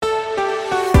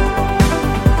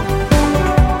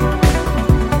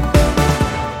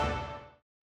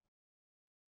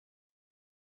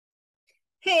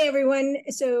everyone.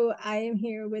 So I am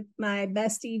here with my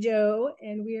bestie Joe,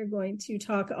 and we are going to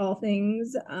talk all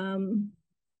things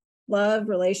love,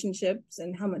 relationships,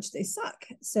 and how much they suck.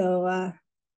 So,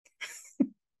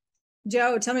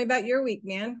 Joe, tell me about your week,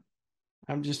 man.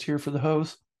 I'm just here for the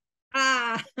hose.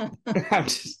 Ah,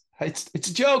 It's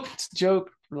a joke. It's a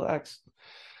joke. Relax.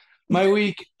 My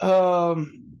week, my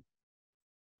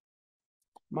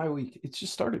week. It's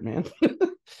just started, man. okay.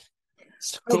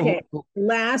 So the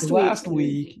Last week, last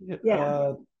week, yeah.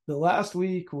 uh, the last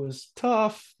week was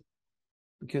tough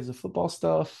because of football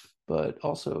stuff, but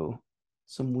also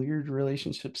some weird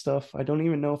relationship stuff. I don't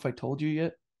even know if I told you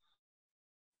yet.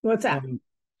 What's that? Um,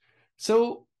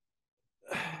 so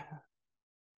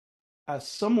a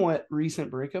somewhat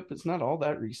recent breakup. It's not all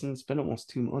that recent. It's been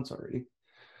almost 2 months already,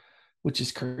 which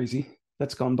is crazy.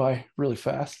 That's gone by really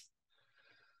fast.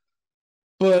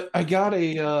 But I got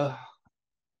a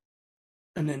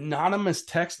an anonymous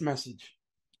text message.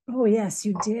 Oh yes,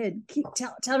 you did.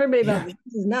 Tell everybody about Yeah. this.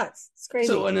 This is nuts. It's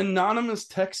So crazy. an anonymous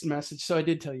text message. So I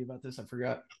did tell you about this. I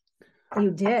forgot.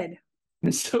 You did.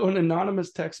 And so an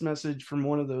anonymous text message from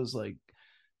one of those like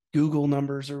Google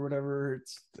numbers or whatever.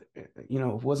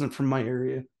 It wasn't from my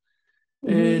area. Hmm.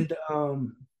 And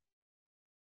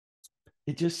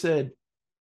it just said,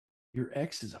 "Your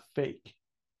ex is a fake.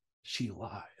 She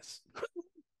lies."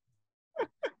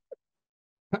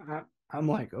 I'm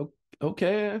like,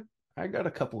 okay, I got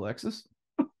a couple exes.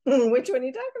 Which one are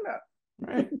you talking about?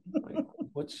 Right. Like,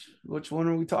 which one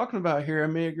are we talking about here? I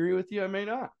may agree with you, I may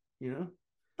not, you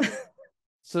know?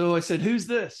 So I said, "Who's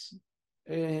this?"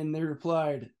 And they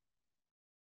replied,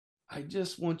 "I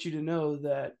just want you to know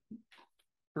that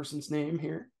person's name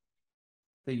here."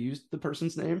 They used the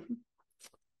person's name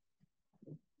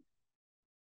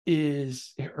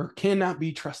is or cannot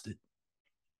be trusted.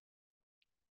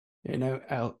 And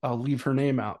I'll leave her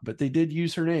name out, but they did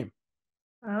use her name.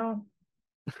 Oh,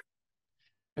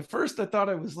 At first I thought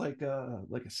it was like a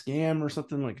scam or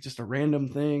something, like just a random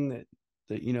thing that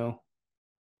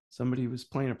somebody was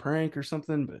playing a prank or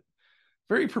something, but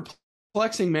very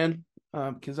perplexing, man.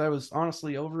 Because I was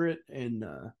honestly over it and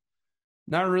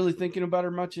not really thinking about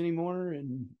her much anymore,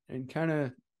 and kind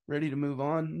of ready to move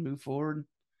on, move forward.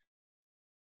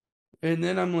 And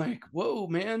then I'm like, whoa,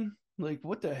 man! Like,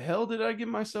 what the hell did I get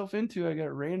myself into? I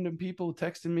got random people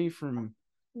texting me from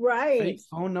right. fake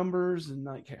phone numbers, and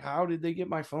like, how did they get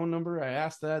my phone number? I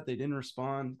asked that, they didn't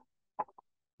respond.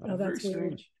 Oh, Very that's weird.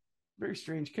 strange, very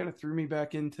strange. Kind of threw me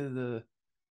back into the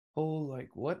whole like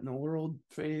what in the world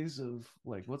phase of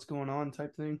like what's going on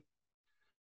type thing.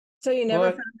 So you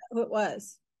never found But out who it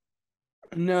was?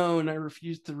 no, and I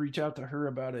refused to reach out to her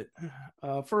about it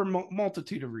for a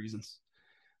multitude of reasons.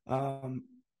 Um,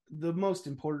 the most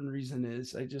important reason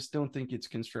is I just don't think it's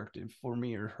constructive for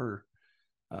me or her.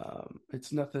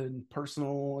 It's nothing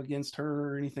personal against her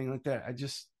or anything like that. I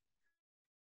just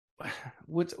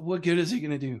what good is it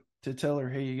going to do to tell her,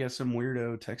 hey, you got some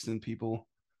weirdo texting people?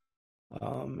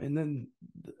 And then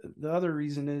the other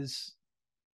reason is,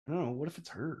 I don't know, what if it's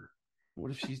her?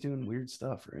 What if she's doing weird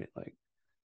stuff, right? Like,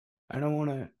 I don't want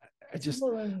to.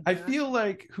 Oh, I God. feel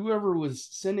like whoever was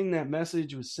sending that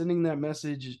message was sending that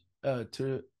message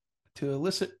to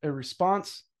elicit a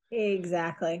response.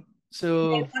 Exactly. They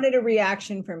So wanted a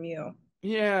reaction from you.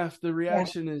 yeah, if the Yeah.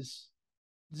 reaction is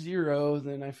zero,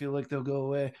 then I feel like they'll go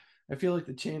away. I feel like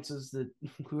the chances that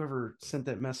whoever sent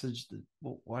that message that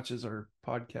watches our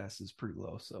podcast is pretty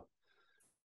low. So,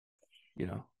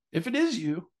 if it is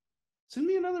you, send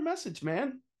me another message,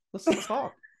 man. Let's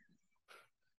talk.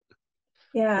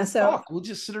 Yeah. Let's So talk. We'll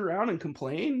just sit around and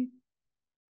complain.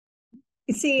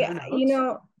 you see, Who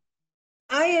knows?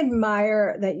 I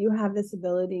admire that you have this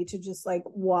ability to just like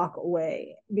walk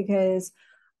away because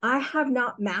I have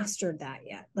not mastered that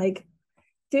yet. Like,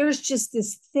 there's just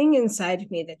this thing inside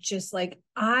of me that just like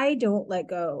I don't let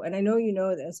go. And I know you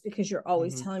know this because you're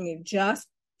always Hmm. telling me just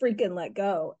freaking let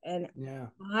go. And Yeah.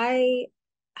 I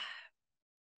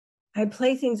I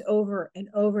play things over and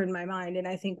over in my mind and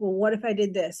I think, well, what if I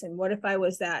did this and what if I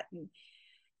was that? And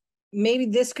maybe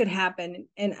this could happen.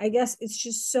 And I guess it's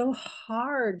just so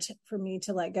hard for me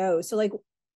to let go. So like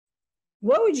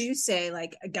what would you say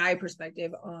like a guy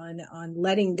perspective on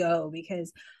letting go?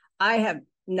 Because I have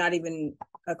not even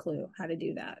a clue how to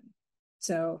do that.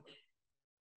 So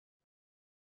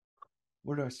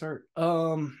Where do I start?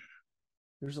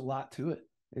 There's a lot to it.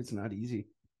 It's not easy.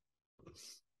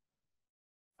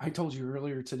 I told you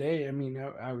earlier today. I mean,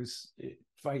 I was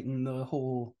fighting the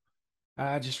whole.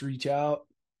 I just reach out,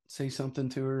 say something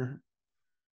to her,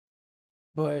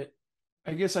 but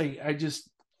I guess I just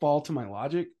fall to my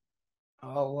logic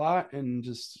a lot and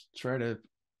just try to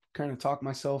kind of talk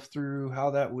myself through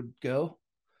how that would go.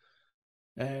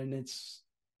 And it's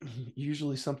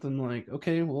usually something like,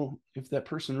 okay, well, if that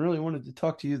person really wanted to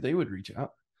talk to you, they would reach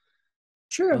out.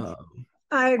 True. Um,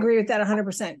 I agree with that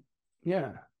 100%.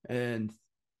 yeah. And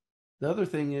the other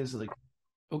thing is like,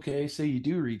 okay, say you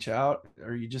do reach out,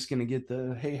 are you just going to get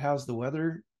the, hey, how's the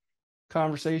weather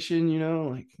conversation?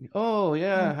 Like, oh,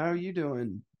 yeah, how are you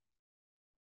doing?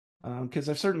 Because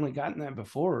I've certainly gotten that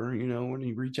before, when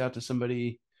you reach out to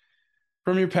somebody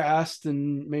from your past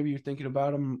and maybe you're thinking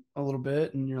about them a little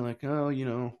bit and you're like,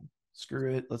 oh,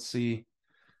 screw it. Let's see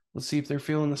if they're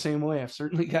feeling the same way. I've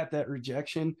certainly got that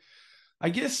rejection. I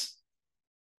guess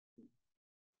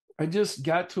I just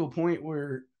got to a point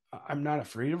where I'm not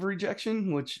afraid of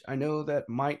rejection, which I know that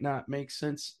might not make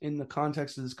sense in the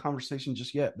context of this conversation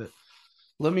just yet, but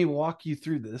let me walk you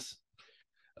through this.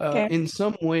 Okay. In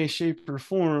some way, shape, or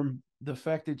form, the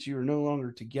fact that you are no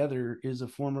longer together is a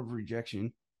form of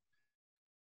rejection.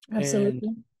 And Absolutely.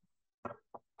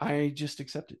 I just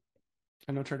accept it.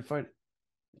 I don't try to fight it.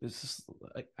 It's just,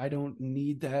 I don't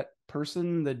need that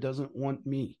person that doesn't want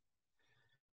me.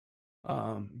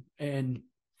 And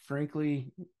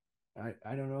frankly,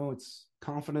 I don't know. It's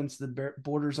confidence that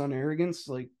borders on arrogance.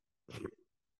 Like,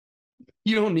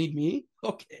 you don't need me.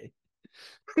 Okay.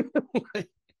 Like,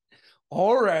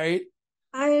 all right.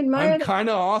 I I'm admire that kind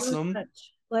of so awesome.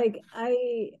 much. Like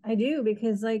I do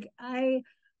because like I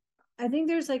think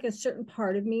there's like a certain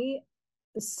part of me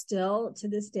still to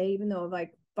this day, even though I've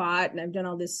like fought and I've done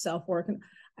all this self work, and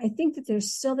I think that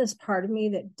there's still this part of me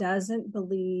that doesn't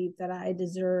believe that I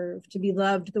deserve to be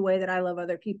loved the way that I love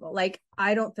other people. Like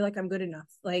I don't feel like I'm good enough.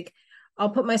 Like I'll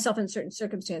put myself in certain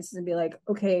circumstances and be like,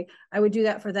 okay, I would do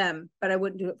that for them, but I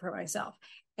wouldn't do it for myself.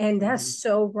 And that's Mm-hmm.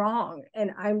 so wrong.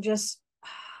 And I'm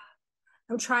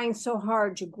trying so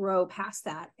hard to grow past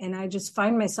that. And I just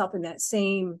find myself in that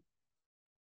same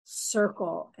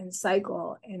circle and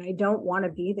cycle. And I don't want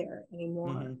to be there anymore.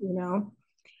 Mm-hmm.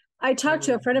 I talked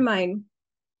to Totally. a friend of mine,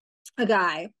 a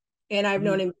guy, and I've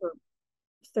known Mm-hmm. him for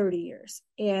 30 years.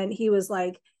 And he was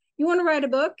like, you want to write a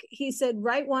book? He said,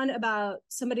 write one about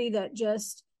somebody that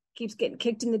just keeps getting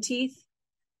kicked in the teeth,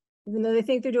 even though they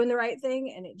think they're doing the right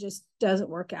thing. And it just doesn't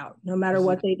work out no matter Is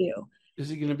what it they do. is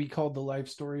it going to be called the life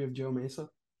story of Joe Mesa?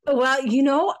 Well,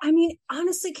 I mean,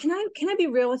 honestly, can I be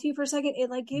real with you for a second? It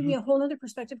like gave Mm-hmm. me a whole other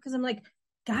perspective because I'm like,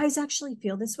 guys actually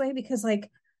feel this way because like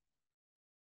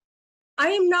I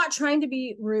am not trying to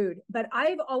be rude, but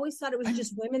I've always thought it was I've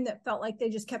just women that felt like they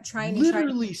just kept trying and trying.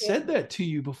 literally said that to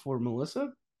you before, Melissa.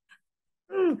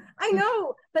 I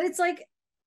know, but it's like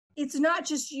it's not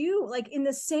just you. Like in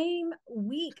the same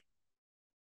week,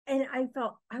 and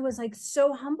I was like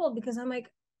so humbled because I'm like,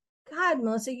 God,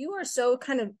 Melissa, you are so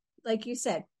kind of like you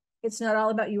said, it's not all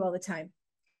about you all the time.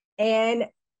 And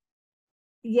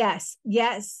yes,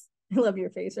 yes. I love your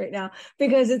face right now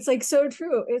because it's like so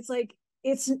true. It's like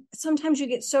it's sometimes you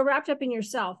get so wrapped up in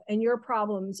yourself and your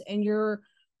problems and your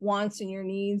wants and your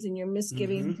needs and your Mm-hmm.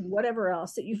 misgivings and whatever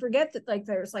else that you forget that like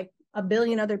there's like a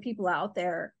billion other people out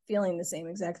there feeling the same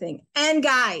exact thing. And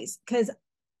guys, because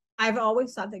I've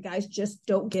always thought that guys just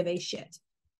don't give a shit.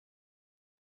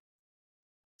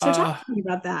 So talk Uh to me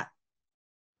about that.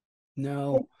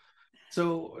 no.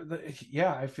 So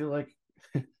yeah, I feel like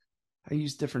I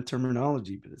use different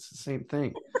terminology, but it's the same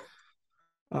thing.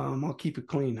 I'll keep it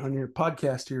clean on your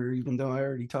podcast here, even though I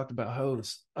already talked about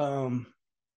hoes. Yeah,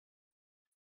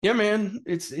 man,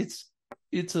 it's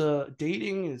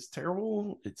dating is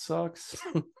terrible. It sucks.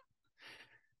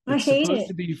 I It's hate supposed it.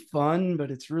 to be fun, but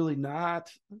it's really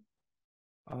not.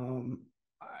 Um,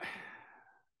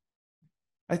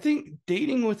 I think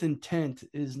dating with intent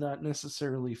is not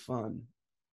necessarily fun.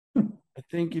 I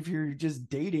think if you're just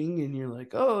dating and you're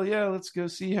like, oh yeah, let's go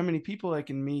see how many people I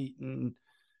can meet and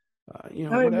How many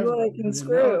whatever, people I can and then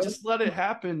no, screw? just let it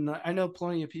happen. I know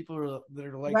plenty of people that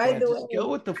are like Ride that. the Just go wave.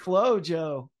 with the flow,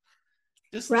 Joe.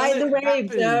 Just let Ride it the wave,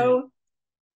 happen. Joe.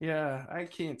 Yeah, I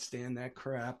can't stand that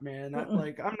crap, man.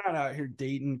 Mm-mm. I'm not out here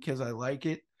dating because I like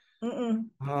it. Mm-mm.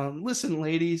 Listen,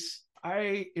 ladies,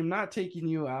 I am not taking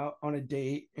you out on a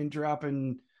date and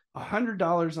dropping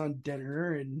 $100 on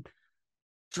dinner and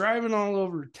driving all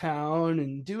over town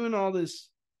and doing all this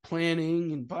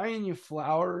planning and buying you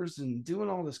flowers and doing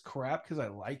all this crap because I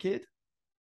like it.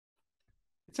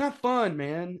 It's not fun,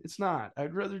 man. It's not.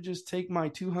 I'd rather just take my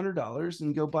 $200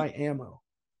 and go buy ammo.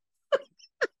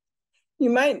 You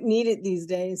might need it these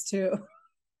days too.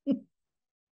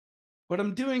 But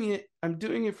I'm doing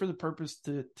it for the purpose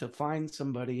to find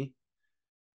somebody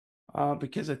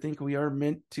because I think we are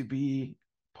meant to be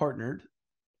partnered.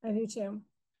 I do too.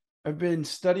 I've been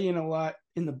studying a lot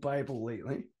in the Bible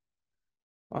lately,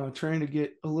 trying to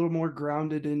get a little more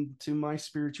grounded into my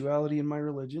spirituality and my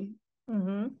religion.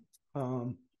 Mm-hmm.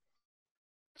 um,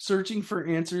 searching for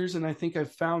answers, and I think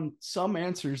I've found some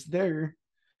answers there.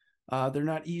 They're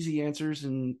not easy answers,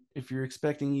 and if you're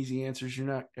expecting easy answers, you're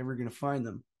not ever going to find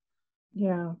them.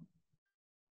 Yeah.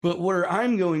 But where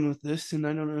I'm going with this, and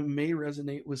I don't know, it may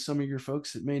resonate with some of your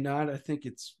folks, it may not. I think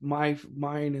it's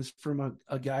mine is from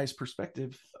a guy's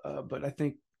perspective, but I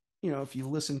think if you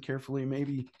listen carefully,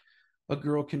 maybe a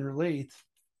girl can relate.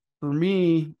 For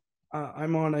me,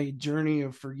 I'm on a journey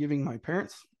of forgiving my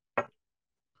parents,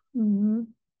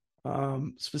 Mm-hmm.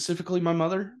 specifically my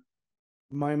mother.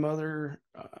 My mother,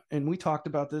 and we talked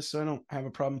about this, so I don't have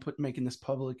a problem making this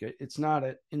public. It's not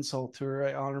an insult to her.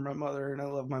 I honor my mother and I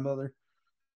love my mother,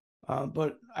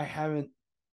 but I haven't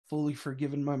fully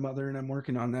forgiven my mother, and I'm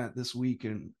working on that this week.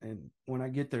 And when I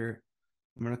get there,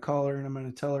 I'm going to call her and I'm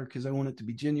going to tell her because I want it to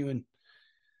be genuine.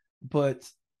 But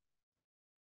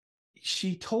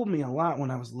she told me a lot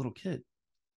when I was a little kid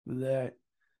that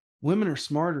women are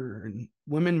smarter and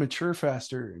women mature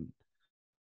faster and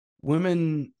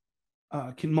women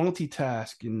can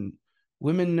multitask and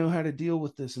women know how to deal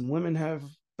with this and women have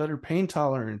better pain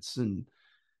tolerance. And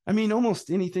I mean,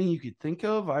 almost anything you could think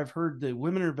of, I've heard that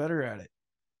women are better at it.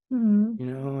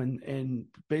 Mm-hmm. And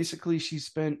basically she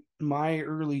spent my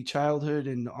early childhood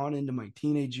and on into my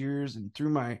teenage years and through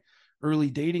my early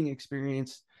dating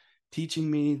experience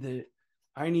teaching me that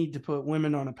I need to put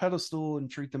women on a pedestal and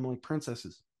treat them like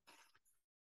princesses.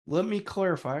 Let me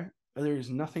clarify, there is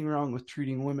nothing wrong with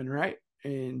treating women right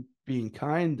and being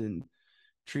kind and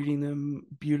treating them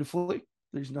beautifully.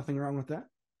 There's nothing wrong with that.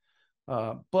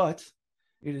 But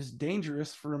it is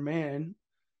dangerous for a man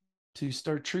to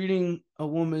start treating a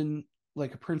woman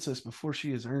like a princess before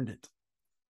she has earned it,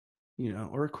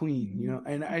 or a queen,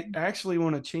 And I actually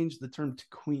want to change the term to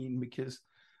queen because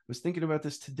I was thinking about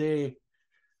this today.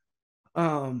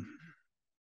 Um,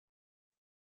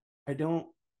 I don't,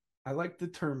 I like the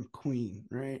term queen,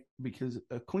 right? Because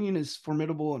a queen is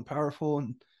formidable and powerful,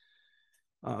 and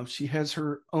she has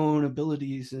her own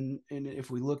abilities. And if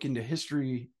we look into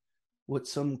history, what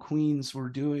some queens were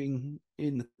doing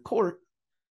in the court,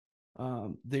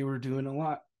 they were doing a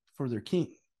lot for their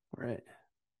king, right?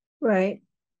 Right.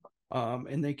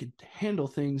 And they could handle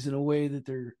things in a way that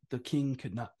the king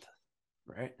could not,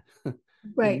 right? In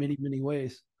Right. many, many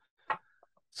ways.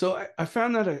 So I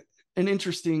found that an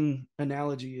interesting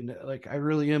analogy, and like I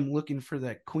really am looking for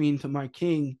that queen to my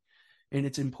king, and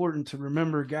it's important to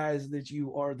remember, guys, that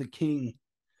you are the king.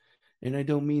 And I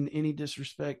don't mean any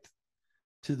disrespect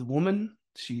to the woman.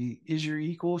 She is your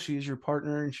equal, she is your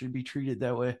partner, and should be treated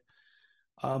that way.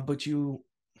 But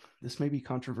this may be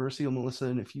controversial, Melissa,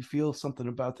 and if you feel something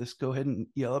about this, go ahead and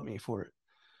yell at me for it.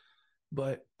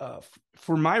 But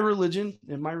for my religion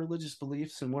and my religious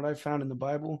beliefs and what I've found in the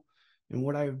Bible and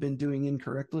what I've been doing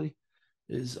incorrectly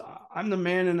is I'm the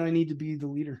man and I need to be the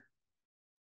leader.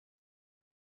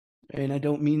 And I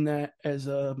don't mean that as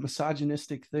a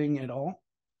misogynistic thing at all.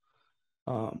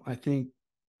 I think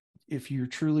if you're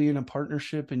truly in a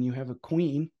partnership and you have a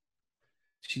queen,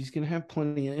 she's going to have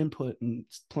plenty of input and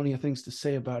plenty of things to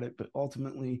say about it. But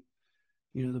ultimately,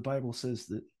 the Bible says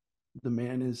that the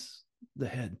man is the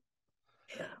head.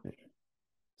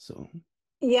 So,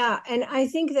 Yeah. And I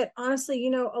think that honestly,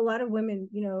 a lot of women,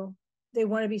 they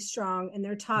want to be strong and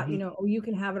they're taught, mm-hmm, oh, you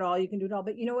can have it all, you can do it all.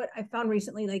 But you know what I found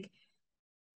recently? Like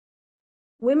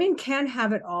women can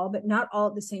have it all, but not all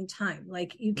at the same time.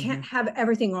 Like you mm-hmm, can't have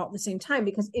everything all at the same time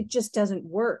because it just doesn't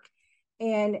work.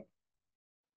 And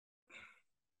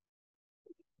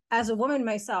as a woman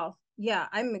myself, yeah,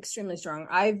 I'm extremely strong.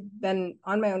 I've been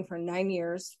on my own for 9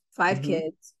 years, five mm-hmm,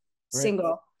 kids, right.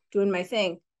 single, doing my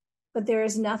thing. But there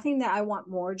is nothing that I want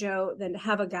more, Joe, than to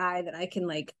have a guy that I can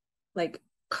like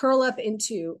curl up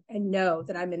into and know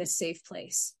that I'm in a safe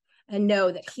place and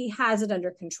know that he has it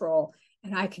under control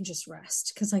and I can just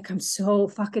rest because like I'm so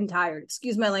fucking tired.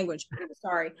 Excuse my language. I'm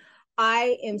sorry.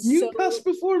 I am so You cussed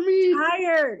before me.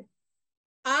 tired.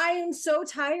 I am so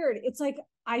tired. It's like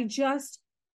I just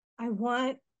I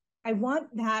want I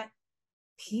want that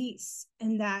peace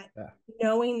and that Yeah.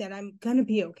 knowing that I'm going to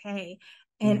be okay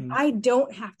and Mm-hmm, I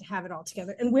don't have to have it all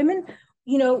together. And women,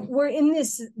 we're in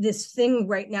this thing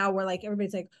right now where like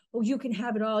everybody's like, "Oh, you can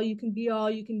have it all, you can be all,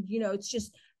 you can, it's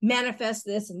just manifest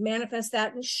this and manifest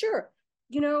that." And sure,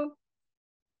 you know,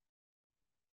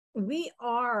 we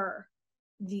are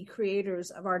the creators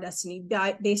of our destiny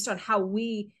based on how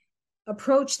we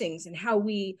approach things and how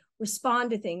we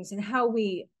respond to things and how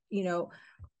we,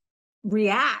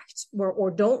 react or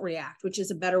don't react, which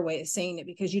is a better way of saying it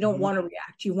because you don't mm-hmm. want to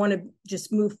react. You want to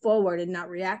just move forward and not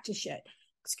react to shit.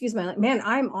 Excuse my man,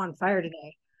 I'm on fire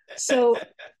today. So,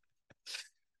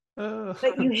 uh,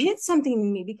 but you hit something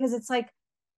in me because it's like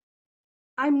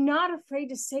I'm not afraid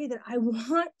to say that I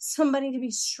want somebody to be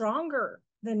stronger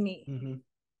than me. Mm-hmm.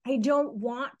 I don't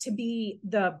want to be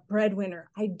the breadwinner.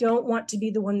 I don't want to be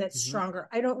the one that's Mm-hmm. stronger.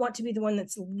 I don't want to be the one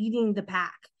that's leading the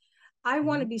pack. I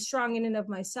want Mm-hmm. to be strong in and of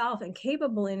myself and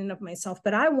capable in and of myself,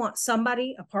 but I want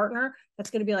somebody, a partner,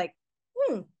 that's going to be like,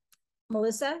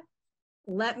 Melissa,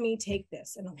 let me take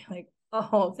this. And I'll be like,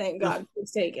 oh, thank God,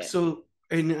 please take it. So,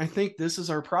 and I think this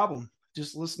is our problem.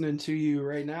 Just listening to you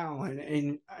right now,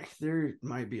 there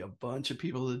might be a bunch of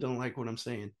people that don't like what I'm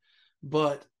saying,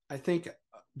 but I think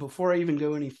before I even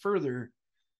go any further,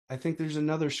 I think there's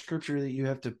another scripture that you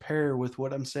have to pair with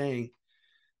what I'm saying,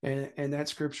 and that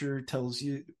scripture tells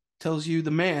you the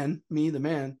man, me the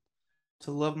man,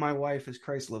 to love my wife as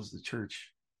Christ loves the church.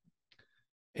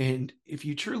 And if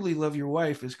you truly love your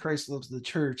wife as Christ loves the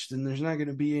church, then there's not going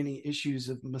to be any issues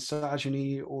of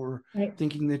misogyny or Right.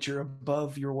 thinking that you're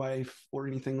above your wife or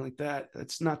anything like that.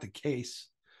 That's not the case,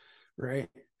 right?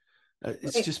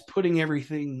 It's Right. just putting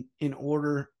everything in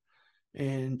order.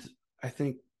 And I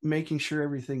think making sure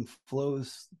everything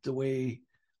flows the way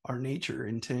our nature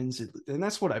intends. And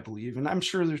that's what I believe. And I'm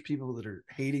sure there's people that are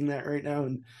hating that right now.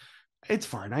 And it's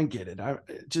fine. I get it. I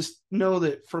just know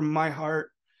that from my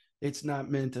heart, it's not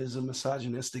meant as a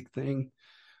misogynistic thing.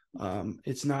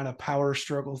 It's not a power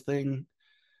struggle thing.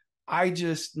 I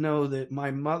just know that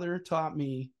my mother taught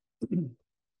me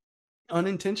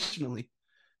unintentionally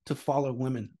to follow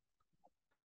women.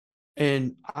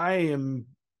 And I am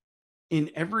in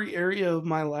every area of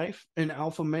my life an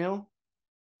alpha male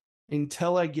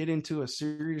until I get into a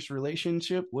serious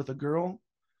relationship with a girl.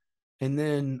 And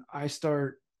then I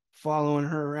start following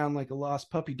her around like a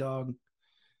lost puppy dog.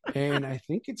 And I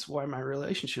think it's why my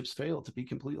relationships fail, to be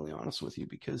completely honest with you,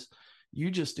 because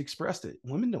you just expressed it.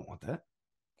 Women don't want that.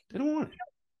 They don't want it.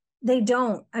 They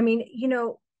don't. I mean,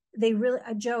 they really,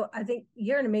 Joe, I think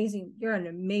you're an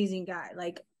amazing guy.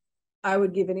 Like, I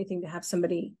would give anything to have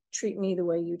somebody treat me the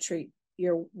way you treat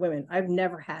your women. I've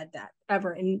never had that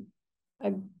ever. And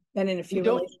I've been in a And few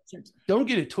relationships. don't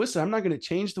get it twisted. I'm not going to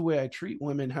change the way I treat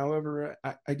women. However,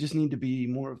 I just need to be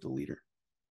more of the leader.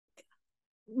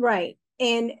 Right.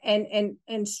 And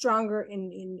stronger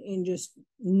in just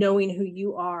knowing who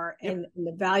you are Yep. and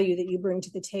the value that you bring to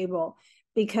the table,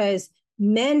 because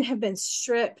men have been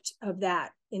stripped of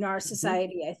that in our Mm-hmm.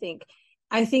 society.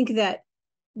 I think that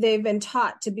they've been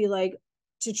taught to be like,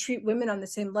 to treat women on the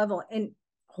same level. And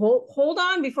hold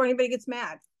on before anybody gets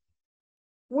mad.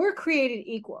 We're created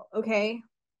equal, okay?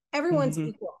 Everyone's Mm-hmm.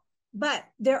 equal, but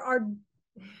there are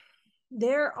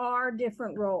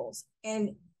different roles.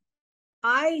 And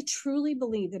I truly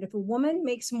believe that if a woman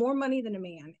makes more money than a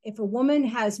man, if a woman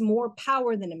has more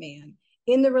power than a man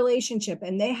in the relationship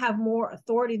and they have more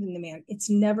authority than the man,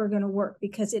 it's never going to work,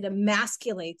 because it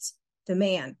emasculates the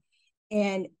man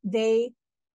and they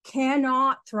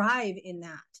cannot thrive in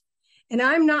that. And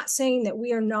I'm not saying that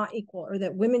we are not equal or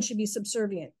that women should be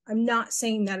subservient. I'm not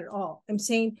saying that at all. I'm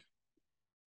saying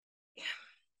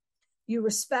you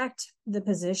respect the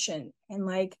position, and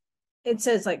like it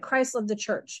says, like Christ loved the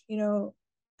church.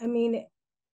 I mean,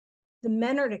 the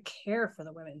men are to care for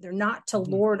the women. They're not to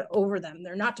Mm-hmm. lord over them.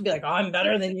 They're not to be like, oh, I'm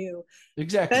better than you.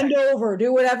 Exactly. Bend over,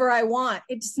 do whatever I want.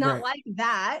 It's not Right. like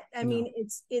that. I No. mean,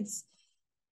 it's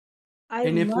I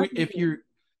And love you.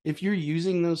 if you're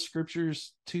using those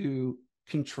scriptures to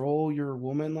control your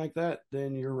woman like that,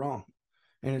 then you're wrong,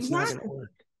 and it's not going to Exactly.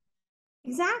 work.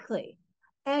 Exactly.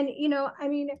 And I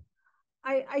mean,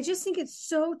 I just think it's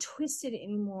so twisted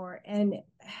anymore. And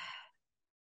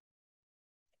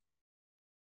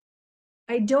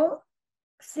I don't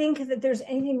think that there's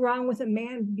anything wrong with a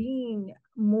man being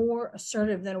more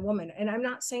assertive than a woman. And I'm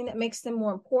not saying that makes them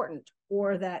more important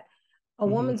or that a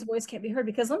Mm-hmm. woman's voice can't be heard,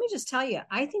 because let me just tell you,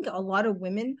 I think a lot of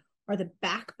women are the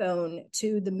backbone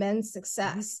to the men's Mm-hmm.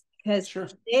 success, because Sure.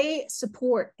 they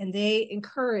support and they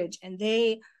encourage and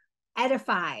they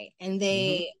edify and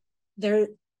Mm-hmm. they're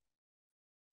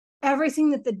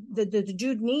everything that the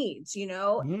dude needs,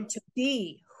 Mm-hmm. to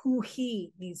be who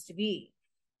he needs to be.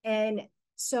 And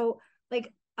so,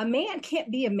 like, a man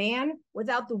can't be a man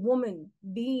without the woman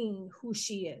being who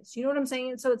she is. You know what I'm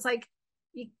saying? So it's like,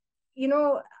 you, you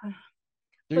know,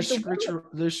 but the woman,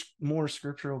 There's more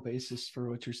scriptural basis for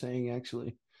what you're saying,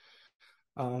 actually.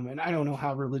 And I don't know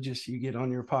how religious you get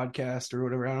on your podcast or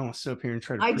whatever. I don't want to sit up here and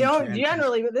try to I preach or don't anything.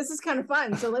 generally, but this is kind of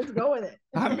fun. So let's go with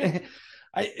I it. mean,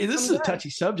 this I'm is a good. touchy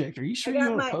subject. Are you I sure you got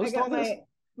want to my, I post all got this?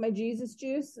 my Jesus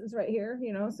juice is right here,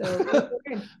 so we're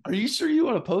good. Are you sure you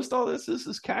want to post all this? This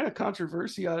is kind of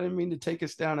controversial. I didn't mean to take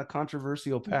us down a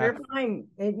controversial You're path. fine.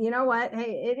 You know what?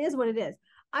 Hey, it is what it is.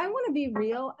 I want to be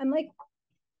real.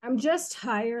 I'm just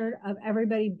tired of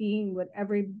everybody being what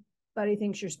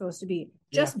thinks you're supposed to be.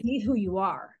 Yeah. Just be who you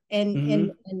are, and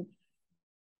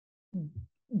Mm-hmm.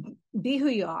 be who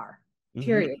you are. Mm-hmm.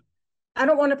 Period. I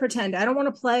don't want to pretend. I don't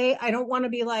want to play. I don't want to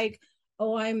be like,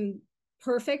 oh, I'm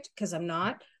perfect, because I'm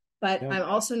not. But Yeah. I'm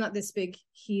also not this big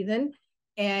heathen.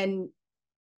 And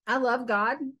I love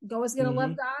God. Always going to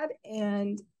love Mm-hmm. God.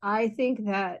 And I think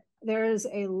that there is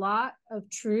a lot of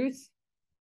truth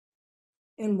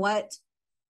in what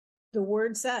the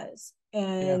word says. Yeah.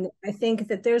 And I think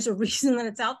that there's a reason that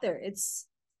it's out there. It's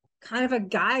kind of a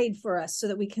guide for us so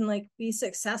that we can like be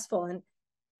successful. And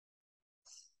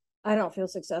I don't feel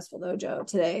successful though, Joe,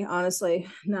 today. Honestly,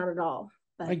 not at all.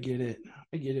 I But get it.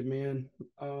 I get it, man.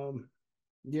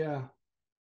 Yeah.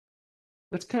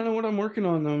 That's kind of what I'm working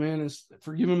on though, man, is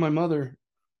forgiving my mother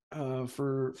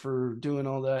for doing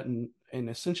all that and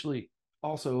essentially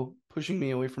also pushing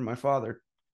me away from my father,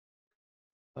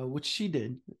 which she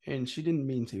did, and she didn't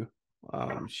mean to.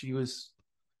 She was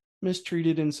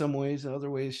mistreated in some ways, in other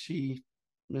ways she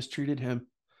mistreated him.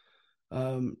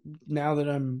 Um, Now that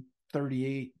I'm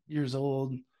 38 years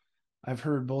old, I've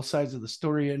heard both sides of the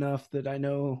story enough that I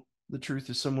know the truth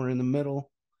is somewhere in the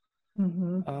middle.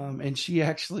 mm-hmm. And she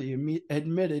actually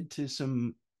admitted to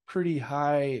some pretty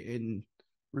high and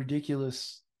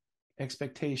ridiculous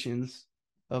expectations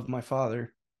of my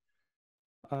father,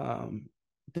 um,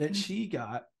 that she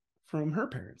got from her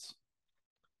parents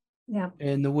Yeah.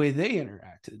 and the way they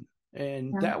interacted.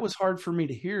 And Yeah. that was hard for me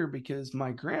to hear because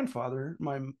my grandfather,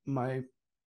 my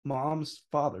mom's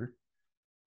father,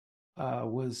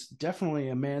 was definitely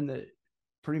a man that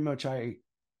pretty much I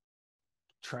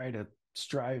try to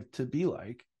strive to be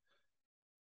like.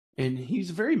 And he's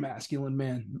a very masculine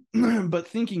man. But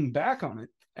thinking back on it,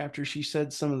 after she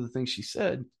said some of the things she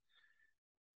said,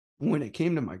 when it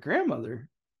came to my grandmother,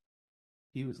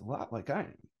 he was a lot like I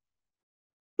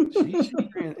am.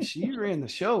 She ran the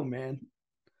show, man.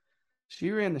 She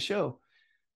ran the show.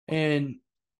 And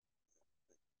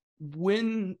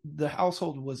when the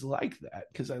household was like that,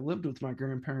 because I lived with my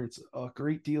grandparents a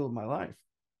great deal of my life,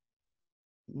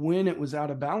 when it was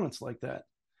out of balance like that,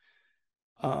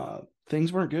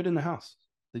 things weren't good in the house.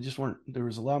 They just weren't. There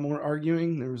was a lot more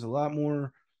arguing. There was a lot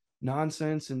more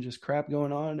nonsense and just crap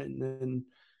going on. And then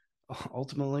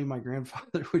ultimately, my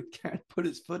grandfather would kind of put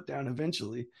his foot down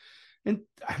eventually, and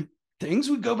things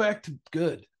would go back to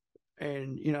good.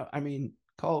 And I mean,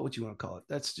 call it what you want to call it.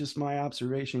 That's just my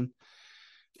observation.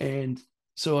 And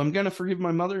so I'm gonna forgive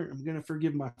my mother. I'm gonna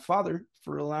forgive my father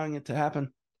for allowing it to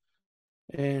happen.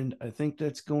 And I think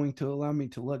that's going to allow me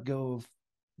to let go of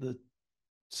the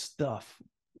stuff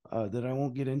that I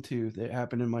won't get into that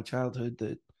happened in my childhood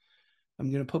that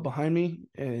I'm going to put behind me.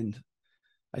 And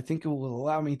I think it will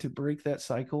allow me to break that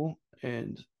cycle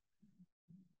and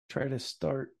try to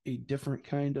start a different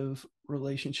kind of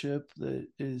relationship that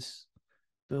is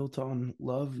built on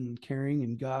love and caring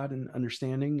and God and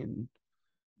understanding, and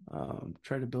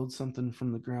try to build something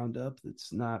from the ground up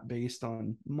that's not based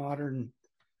on modern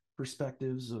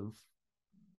perspectives of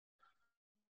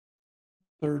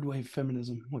third wave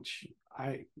feminism, which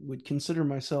I would consider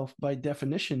myself by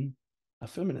definition a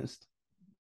feminist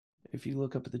if you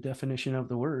look up at the definition of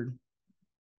the word.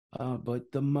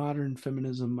 But the modern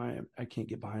feminism, I can't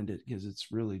get behind it because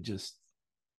it's really just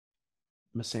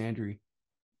misandry.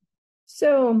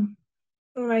 So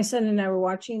my son and I were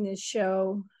watching this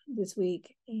show this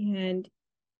week, and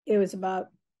it was about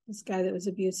this guy that was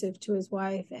abusive to his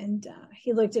wife. And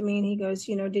he looked at me and he goes,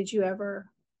 did you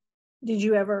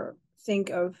ever think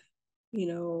of,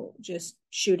 just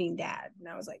shooting dad? And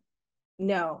I was like,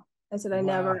 no. I said,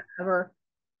 Wow.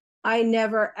 I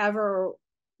never ever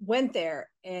went there.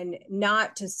 And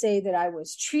not to say that I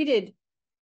was treated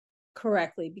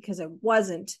correctly, because I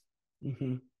wasn't,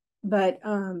 Mm-hmm. but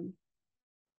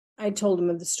I told him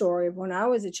of the story of when I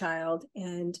was a child.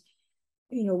 And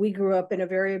we grew up in a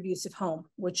very abusive home,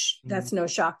 which Mm-hmm. that's no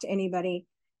shock to anybody.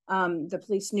 The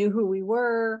police knew who we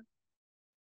were.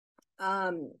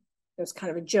 It was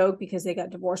kind of a joke because they got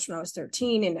divorced when I was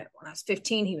 13, and when I was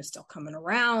 15 he was still coming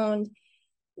around.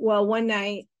 Well, one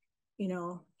night,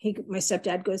 my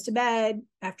stepdad goes to bed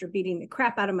after beating the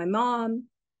crap out of my mom,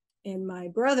 and my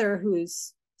brother,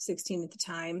 who's 16 at the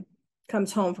time,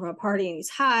 comes home from a party and he's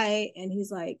high, and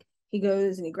he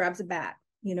goes and he grabs a bat,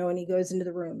 and he goes into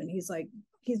the room, and he's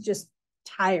just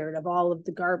tired of all of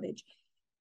the garbage.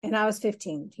 And I was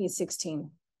 15, he's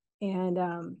 16. And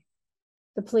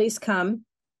the police come,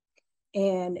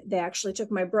 and they actually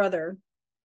took my brother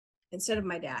instead of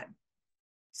my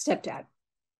stepdad.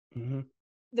 Mm-hmm.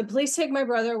 The police take my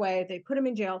brother away. They put him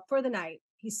in jail for the night.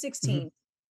 He's Mm-hmm. 16.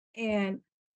 And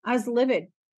I was livid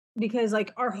because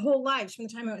like our whole lives from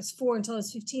the time I was 4 until I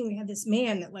was 15, we had this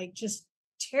man that like just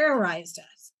terrorized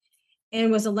us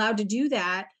and was allowed to do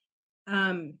that.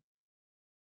 Um,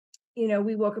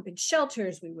 we woke up in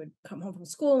shelters, we would come home from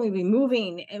school and we'd be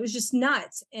moving. It was just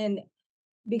nuts. And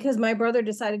because my brother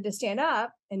decided to stand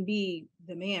up and be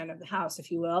the man of the house,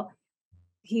 if you will,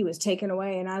 he was taken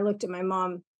away. And I looked at my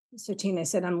mom, so Tina, I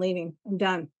said, I'm leaving. I'm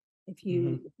done. If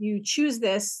Mm-hmm. you choose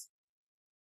this,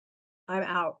 I'm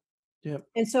out. Yep.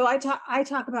 And so I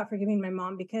talk about forgiving my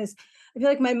mom because I feel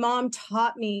like my mom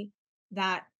taught me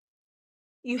that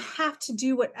you have to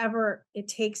do whatever it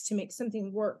takes to make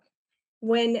something work.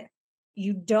 When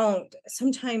you don't,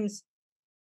 sometimes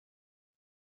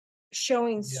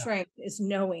showing Yeah. strength is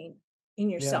knowing in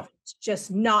Yeah. yourself it's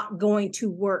just not going to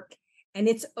work, and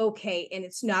it's okay, and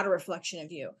it's not a reflection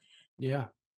of you. Yeah.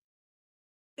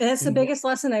 And that's the And biggest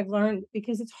lesson I've learned,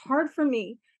 because it's hard for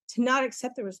me to not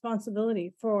accept the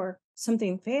responsibility for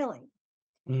something failing.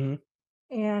 mhm.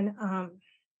 And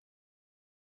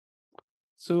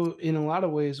So in a lot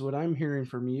of ways, what I'm hearing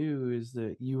from you is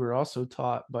that you were also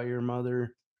taught by your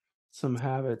mother some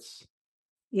habits that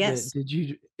yes. did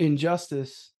you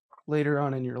injustice later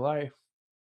on in your life.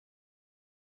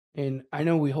 And I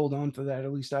know we hold on to that,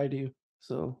 at least I do.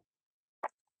 So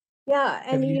Yeah,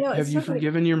 and have it's you so funny.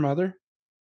 forgiven your mother?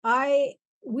 I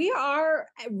We are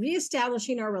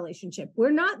reestablishing our relationship. We're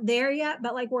not there yet,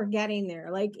 but like we're getting there.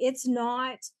 Like it's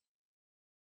not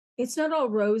all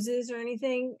roses or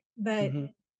anything, but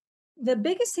Mhm. the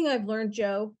biggest thing I've learned,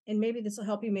 Joe, and maybe this will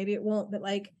help you, maybe it won't, but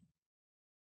like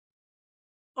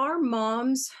our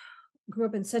moms grew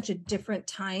up in such a different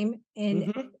time, and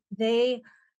Mhm. they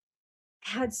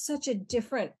had such a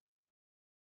different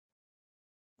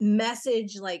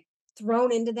message like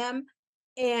thrown into them.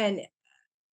 And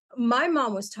my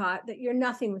mom was taught that you're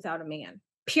nothing without a man,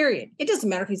 period. It doesn't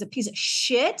matter if he's a piece of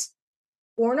shit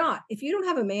or not. If you don't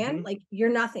have a man, Mhm. like you're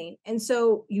nothing. And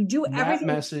so you do And everything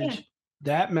you can.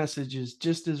 that message is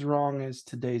just as wrong as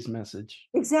today's message.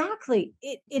 Exactly.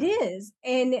 It So, is.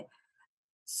 And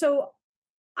so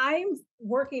I'm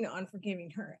working on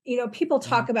forgiving her. People mhm.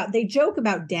 talk about, they joke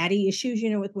about daddy issues,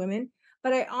 with women,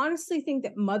 but I honestly think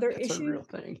that mother That's a issues real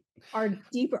thing. are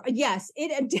deeper. Yes,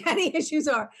 daddy issues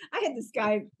are. I had this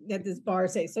guy at this bar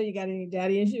say, "So you got any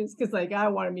daddy issues?" Because like I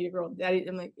want to meet a girl with daddy.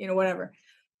 I'm like, whatever.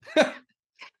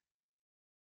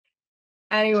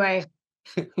 Anyway,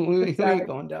 We sorry, ain't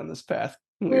going down this path.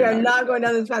 We we are are not going not down going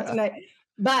down this this path path. tonight.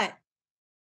 But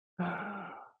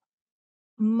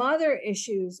mother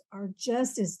issues are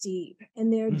just as deep,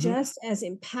 and they're Mhm. just as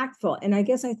impactful. And I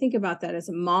guess I think about that as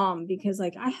a mom, because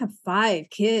like I have 5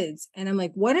 kids, and I'm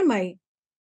like, what am I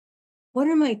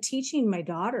teaching my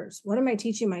daughters? What am I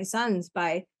teaching my sons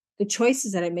by the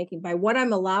choices that I'm making, by what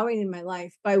I'm allowing in my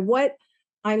life, by what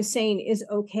I'm saying is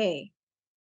okay,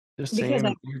 The because I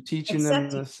same, you're teaching them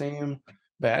accept it. the same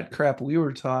bad crap we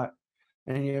were taught,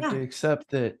 and you have Yeah. to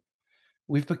accept that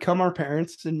we've become our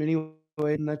parents in many ways,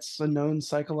 and that's a known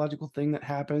psychological thing that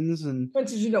happens. And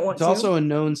Much as you don't it's want to. also a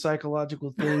known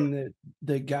psychological thing that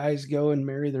the guys go and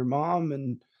marry their mom,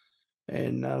 and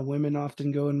women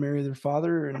often go and marry their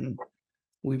father, and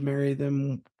we marry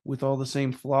them with all the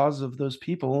same flaws of those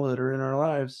people that are in our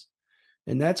lives.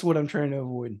 And that's what I'm trying to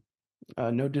avoid.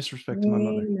 No disrespect to my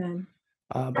mother, Amen.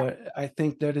 but I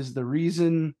think that is the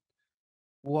reason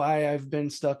why I've been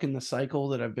stuck in the cycle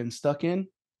that I've been stuck in.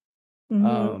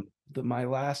 Mm-hmm. My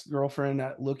last girlfriend,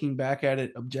 looking back at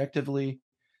it objectively,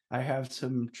 I have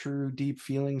some true deep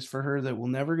feelings for her that will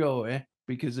never go away,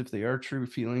 because if they are true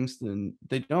feelings, then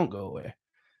they don't go away,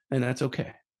 and that's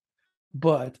okay.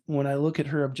 But when I look at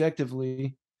her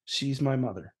objectively, she's my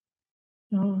mother,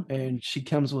 Oh, and she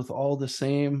comes with all the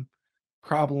same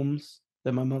problems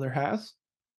that my mother has.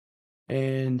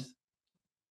 And,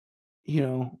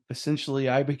 essentially,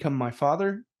 I become my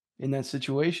father in that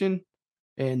situation,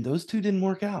 and those two didn't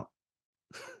work out.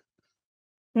 You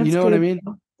that's know what I good. mean?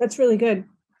 That's really good.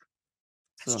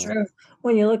 That's So, true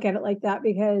when you look at it like that,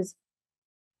 because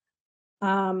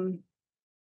um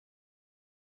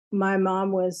my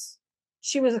mom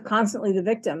she was constantly the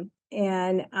victim,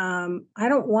 and I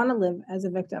don't want to live as a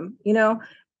victim.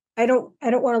 I don't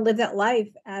want to live that life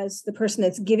as the person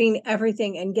that's giving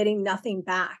everything and getting nothing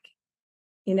back.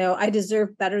 I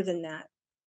deserve better than that.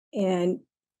 And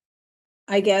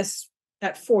I guess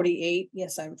at 48,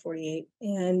 yes, I'm 48,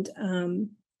 and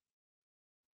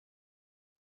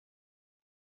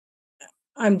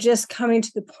I'm just coming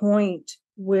to the point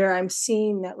where I'm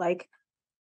seeing that like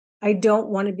I don't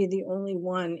want to be the only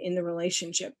one in the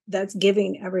relationship that's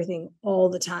giving everything all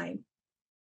the time.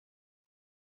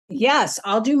 Yes,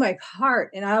 I'll do my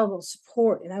part, and I will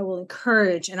support, and I will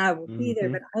encourage, and I will be there,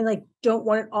 mhm, but I like don't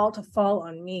want it all to fall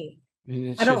on me. And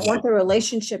it I don't should want not. the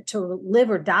relationship to live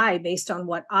or die based on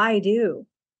what I do.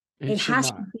 It It should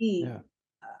has to not. be Yeah.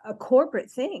 a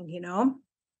corporate thing, you know?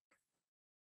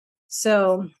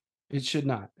 So, It should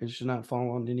not. It should not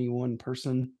fall on any one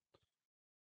person.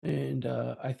 And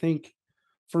I think,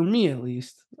 for me at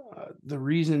least, the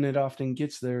reason it often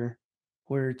gets there,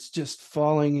 where it's just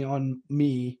falling on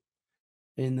me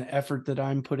and the effort that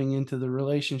I'm putting into the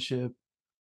relationship,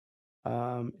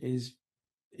 um, is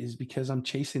is because I'm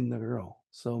chasing the girl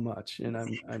so much and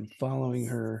I'm following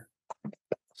her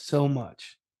so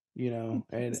much,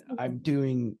 and I'm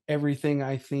doing everything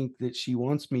I think that she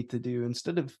wants me to do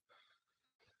instead of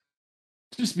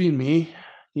just being me.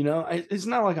 It's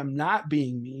not like I'm not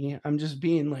being me. I'm just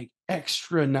being like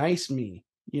extra nice me,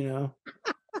 you know.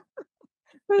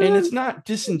 And it's not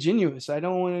disingenuous. I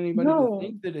don't want anybody to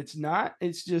think no. that it's not.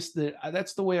 It's just that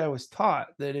that's the way I was taught,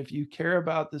 that if you care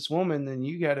about this woman, then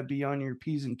you got to be on your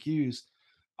P's and Q's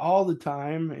all the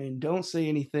time and don't say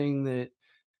anything that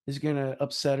is going to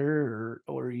upset her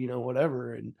or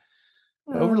whatever. And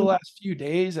over the Um, last few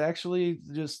days, actually,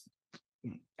 just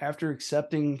after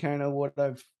accepting kind of what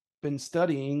I've been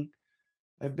studying,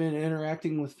 I've been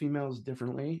interacting with females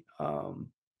differently.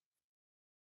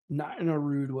 Not in a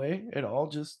rude way at all,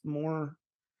 just more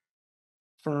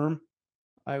firm,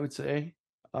 I would say,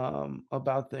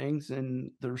 about things.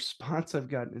 And the response I've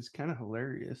gotten is kind of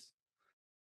hilarious.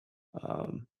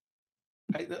 Um,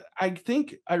 I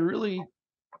think I really,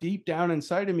 deep down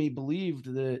inside of me, believed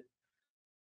that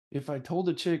if I told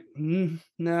a chick,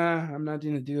 nah, I'm not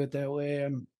going to do it that way,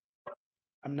 I'm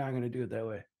not going to do it that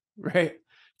way, right?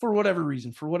 For whatever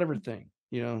reason, for whatever thing,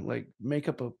 like make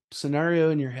up a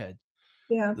scenario in your head.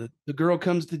 yeah. The girl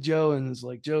comes to Joe and is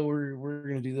like, Joe, we're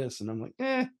gonna do this, and I'm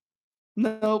like,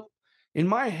 nope. In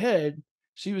my head,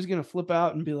 she was gonna flip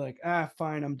out and be like,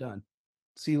 fine, I'm done.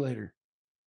 See you later.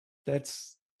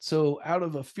 That's so out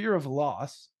of a fear of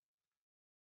loss,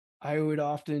 I would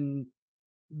often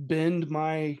bend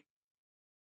my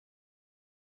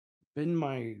bend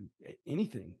my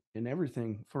anything and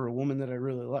everything for a woman that I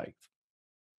really liked,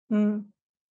 Mm.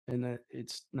 and that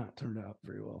it's not turned out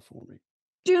very well for me.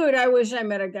 Dude, I wish I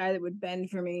met a guy that would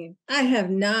bend for me. I have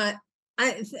not.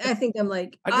 I think I'm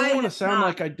like, I I don't want to have sound not.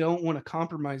 like I don't want to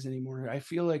compromise anymore. I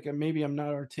feel like maybe I'm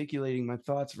not articulating my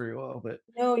thoughts very well, but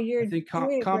No, I you're think doing a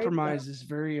great job. compromise is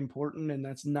very important, and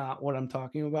that's not what I'm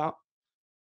talking about.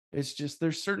 It's just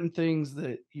there's certain things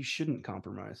that you shouldn't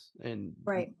compromise, and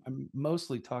Right. I'm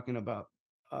mostly talking about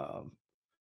um,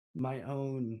 my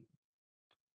own.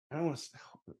 I don't want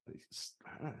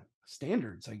to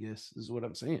standards. I guess is what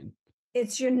I'm saying.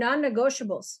 It's your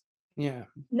non-negotiables. Yeah,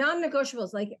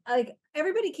 Non-negotiables. Like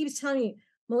everybody keeps telling you,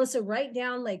 Melissa, write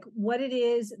down like what it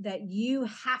is that you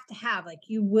have to have, like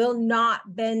you will not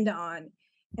bend on.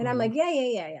 And I'm hmm like,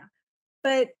 yeah.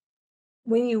 But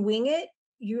when you wing it,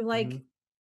 you're like, hmm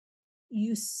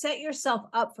you set yourself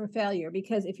up for failure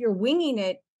because if you're winging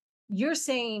it, you're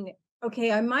saying,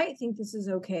 okay, I might think this is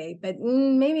okay, but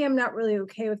maybe I'm not really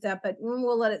okay with that, but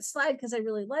we'll let it slide because I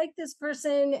really like this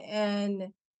person. And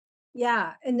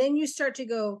yeah. And then you start to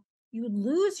go, you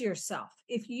lose yourself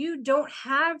if you don't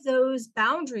have those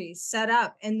boundaries set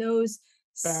up and those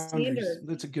boundaries. standards.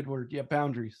 That's a good word. Yeah,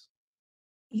 boundaries.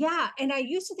 Yeah. And I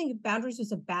used to think boundaries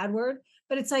was a bad word,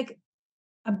 but it's like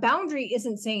a boundary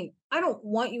isn't saying, I don't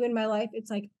want you in my life. It's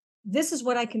like, this is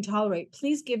what I can tolerate.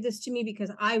 Please give this to me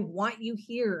because I want you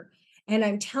here. And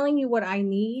I'm telling you what I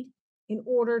need in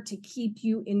order to keep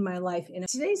you in my life. And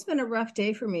today's been a rough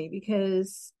day for me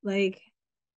because, like,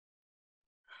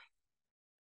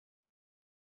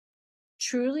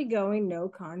 truly going no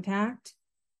contact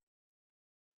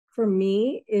for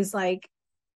me is like,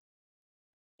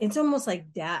 it's almost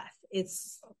like death.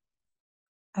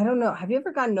 I don't know. Have you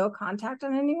ever gotten no contact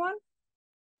on anyone?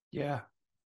 Yeah,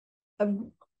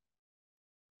 Um,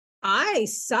 I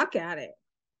suck at it.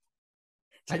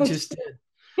 I just did.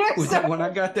 When I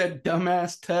got that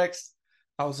dumbass text,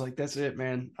 I was like, "That's it,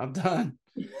 man. I'm done."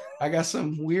 I got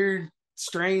some weird,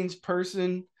 strange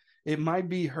person. It might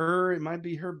be her. It might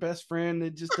be her best friend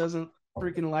that just doesn't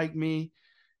freaking like me.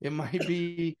 It might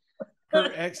be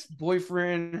her ex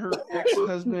boyfriend, her ex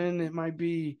husband. It might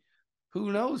be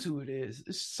who knows who it is.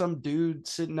 It's some dude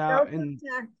sitting No out in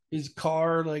contact. his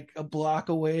car, like a block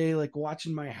away, like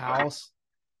watching my house.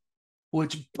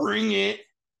 Which bring it,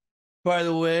 by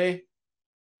the way.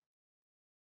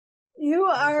 You I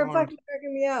was are armed. fucking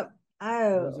cracking me up. I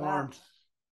Oh, was wow. armed.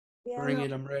 Yeah, Bring no.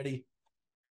 it. I'm ready.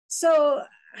 So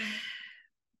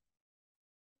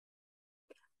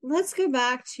let's go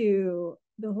back to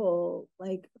the whole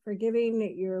like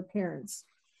forgiving your parents.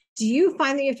 Do you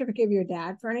find that you have to forgive your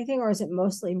dad for anything, or is it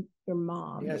mostly your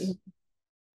mom? Yes.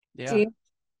 Yeah. See?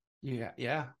 Yeah.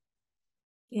 Yeah.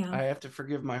 Yeah. I have to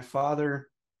forgive my father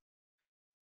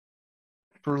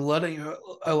for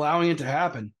allowing it to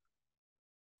happen,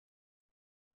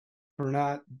 for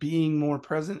not being more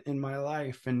present in my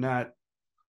life and not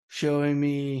showing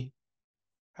me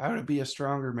how to be a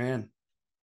stronger man.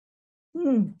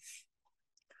 Hmm.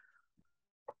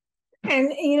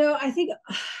 And I think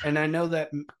And I know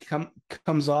that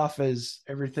comes off as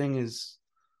everything is.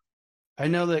 I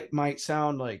know that might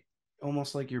sound like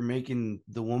almost like you're making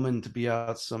the woman to be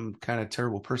out some kind of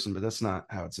terrible person, but that's not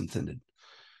how it's intended.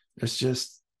 It's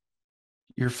just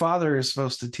your father is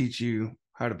supposed to teach you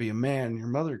how to be a man. Your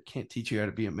mother can't teach you how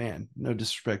to be a man. No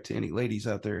disrespect to any ladies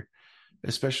out there,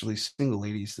 especially single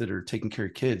ladies that are taking care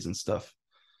of kids and stuff.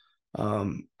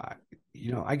 I,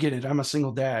 I get it. I'm a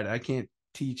single dad. I can't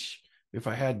teach if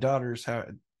I had daughters how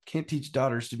can't teach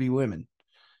daughters to be women.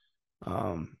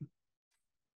 Um,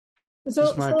 just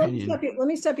so. my So let me opinion. stop you. Let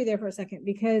me stop you there for a second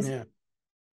because Yeah.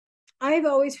 I've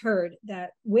always heard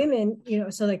that women,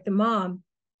 so like the mom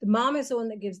is the one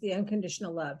that gives the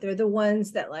unconditional love. They're the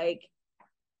ones that like,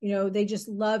 they just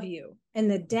love you. And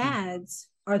the Mhm. dads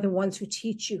are the ones who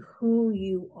teach you who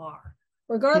you are,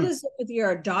 Hmm. regardless of if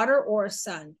you're a daughter or a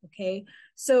son. Okay.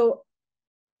 So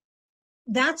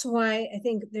that's why I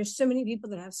think there's so many people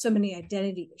that have so many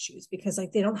identity issues because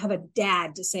like they don't have a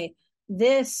dad to say,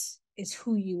 this is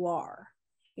who you are,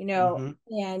 you know? Hmm.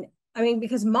 And I mean,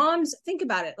 because moms, think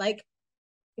about it, like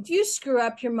if you screw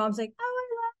up, your mom's like, oh,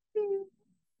 I love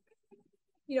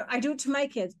you. I do it to my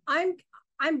kids.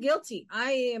 I'm guilty.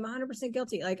 I am 100%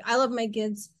 guilty. Like I love my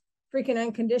kids freaking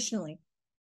unconditionally.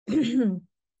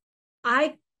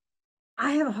 I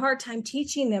I have a hard time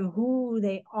teaching them who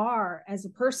they are as a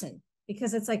person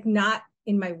because it's like not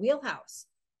in my wheelhouse.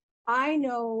 I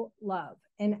know love.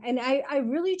 And I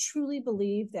really truly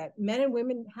believe that men and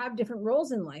women have different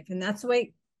roles in life. And that's the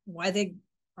way why they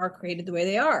are created the way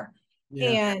they are.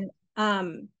 Yeah.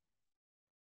 And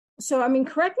so I mean,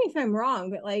 correct me if I'm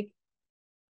wrong, but like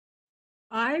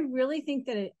I really think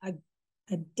that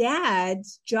a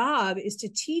dad's job is to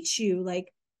teach you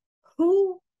like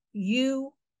who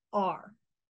you are,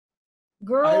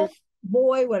 girl, I've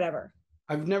boy, whatever.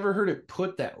 I've never heard it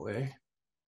put that way.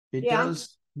 It Yeah.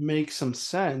 does make some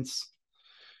sense.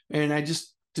 And I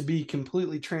just to be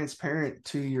completely transparent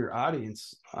to your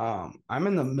audience, I'm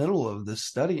in the middle of this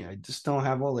study. I just don't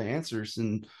have all the answers.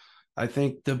 And I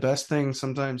think the best thing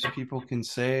sometimes people can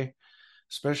say,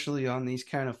 especially on these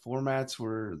kind of formats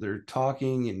where they're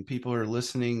talking and people are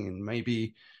listening and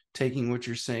maybe taking what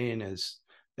you're saying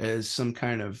as some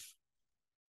kind of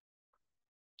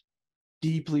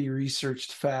deeply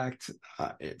researched fact.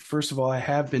 First of all, I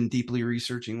have been deeply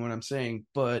researching what I'm saying,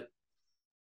 but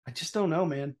I just don't know,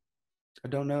 man. I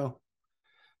don't know.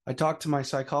 I talked to my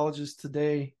psychologist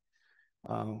today,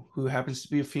 who happens to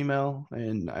be a female,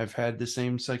 and I've had the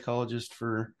same psychologist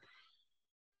for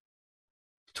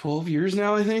 12 years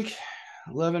now, I think.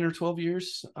 11 or 12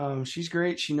 years. She's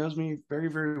great. She knows me very,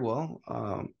 very well.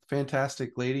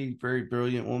 Fantastic lady, very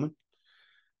brilliant woman.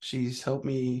 She's helped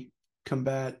me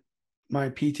combat my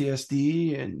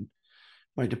PTSD and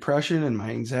my depression and my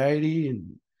anxiety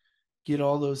and get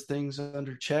all those things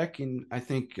under check. And I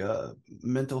think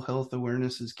mental health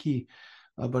awareness is key.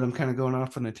 But I'm kind of going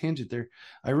off on a tangent there.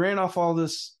 I ran off all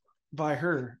this by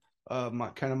her,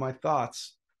 my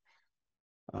thoughts,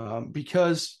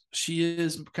 because she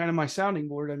is kind of my sounding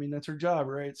board. I mean, that's her job,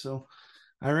 right? So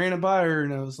I ran it by her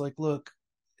and I was like, look,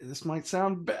 this might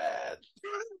sound bad.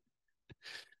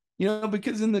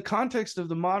 Because in the context of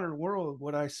the modern world,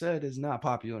 what I said is not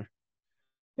popular.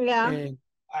 Yeah. And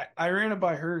I ran it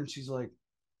by her and she's like,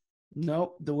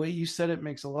 nope, the way you said it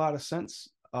makes a lot of sense.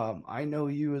 I know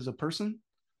you as a person,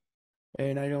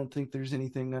 and I don't think there's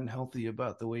anything unhealthy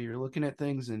about the way you're looking at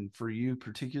things. And for you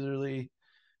particularly,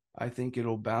 I think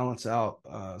it'll balance out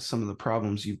some of the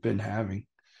problems you've been having.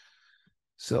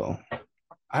 So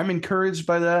I'm encouraged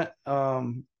by that.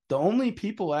 The only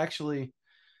people actually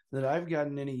that I've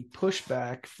gotten any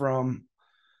pushback from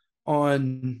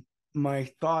on my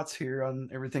thoughts here on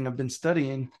everything I've been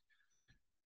studying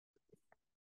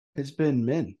has been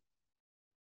men.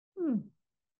 Hmm.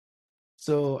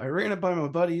 So I ran it by my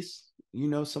buddies.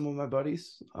 Some of my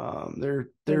buddies. I They're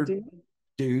do.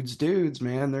 dudes,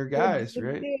 man. They're They're guys, big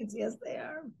right? dudes. Yes, they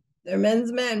are. They're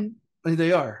men's men.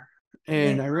 They are.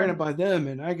 They And I ran are. it by them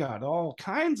and I got all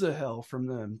kinds of hell from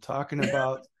them talking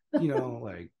about,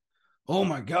 like, oh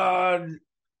my God.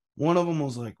 One of them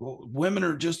was like, well, women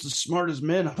are just as smart as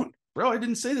men. I'm like, bro, I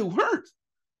didn't say they weren't.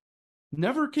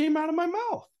 Never came out of my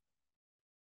mouth.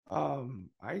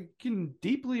 I can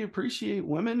deeply appreciate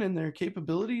women and their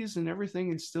capabilities and everything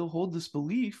and still hold this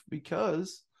belief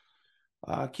because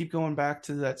keep going back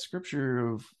to that scripture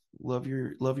of love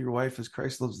your wife as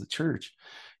Christ loves the church.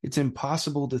 It's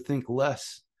impossible to think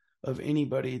less of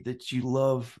anybody that you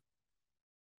love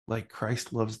like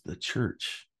Christ loves the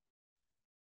church.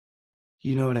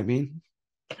 You know what I mean?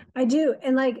 I do.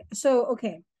 And like, so,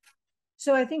 okay.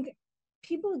 So I think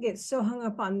people get so hung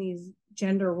up on these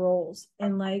gender roles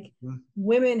and like Mhm.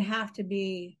 women have to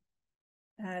be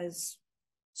as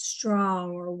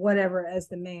strong or whatever as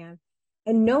the man.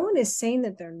 And no one is saying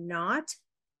that they're not.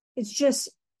 It's just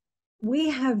we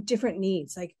have different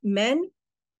needs. Like men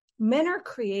are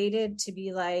created to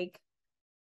be like,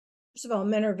 first of all,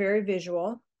 men are very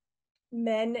visual.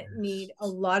 Men Yes. need a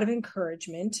lot of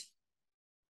encouragement.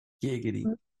 Giggity.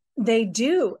 They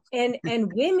do. And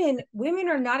women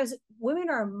are not as women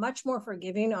are much more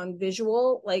forgiving on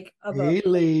visual, like of a Hey,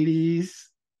 ladies.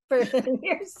 for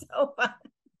you're so fun.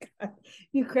 God,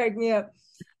 you crack me up.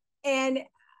 And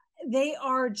they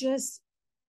are just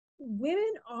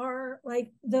women are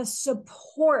like the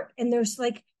support, and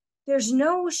there's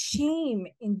no shame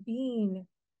in being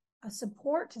a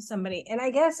support to somebody. And I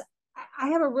guess I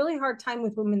have a really hard time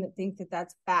with women that think that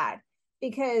that's bad,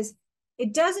 because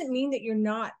it doesn't mean that you're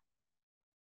not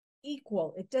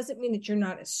equal. It doesn't mean that you're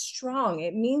not as strong.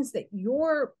 It means that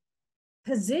your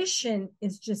position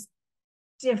is just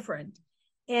different.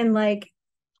 And like,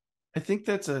 I think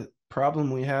that's a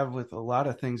problem we have with a lot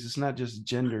of things. It's not just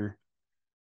gender.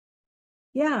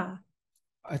 yeah.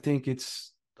 I think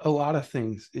it's a lot of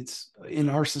things. It's in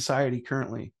our society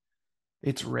currently.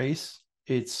 It's race,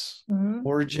 it's Mm-hmm.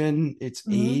 origin, it's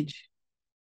Mm-hmm. age.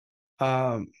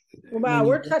 Um, Wow, when you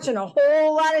we're look touching a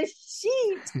whole lot of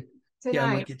sheet yeah,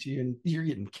 tonight. look at you and you're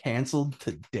getting canceled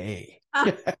today.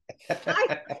 Uh, I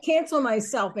cancel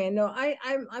myself, man. No,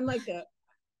 I'm like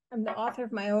I'm the author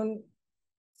of my own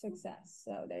success.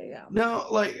 So there you go. No,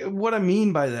 like what I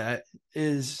mean by that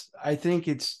is I think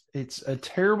it's a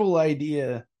terrible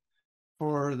idea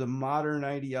for the modern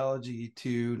ideology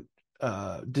to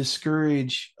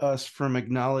discourage us from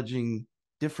acknowledging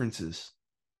differences.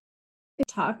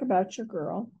 Talk about your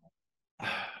girl.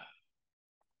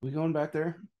 We going back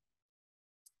there?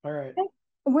 All right.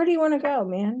 Where do you want to go,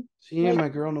 man? She ain't Like, my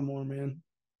girl no more, man.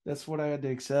 That's what I had to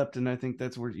accept, and I think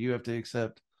that's what you have to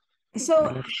accept. so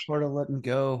And that's part of letting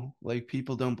go. Like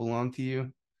people don't belong to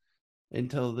you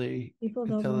until they people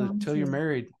don't belong until to you're you.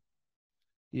 married,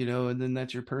 and then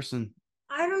that's your person.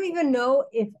 I don't even know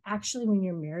if actually when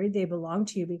you're married they belong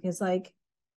to you, because like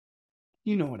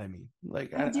You know what I mean?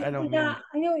 Like I do, I don't yeah, mean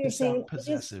I know what to you're saying. sound It just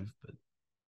possessive, but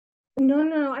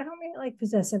no, I don't mean it like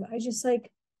possessive. I just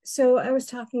like, so I was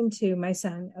talking to my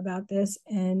son about this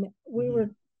and we mhm, were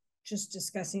just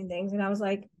discussing things, and I was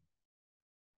like, it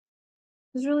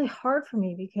was really hard for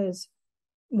me because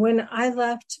when I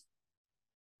left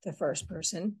the first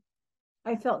person,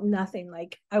 I felt nothing.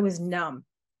 Like I was numb.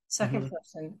 Second mhm,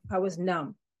 person, I was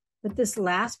numb. But this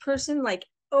last person, like,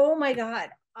 oh my God,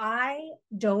 I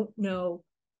don't know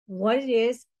what it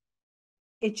is.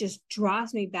 It just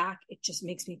draws me back. It just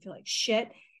makes me feel like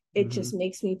shit. It just mhm,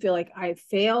 makes me feel like I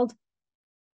failed.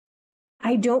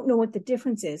 I don't know what the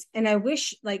difference is. And I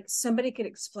wish like somebody could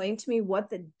explain to me what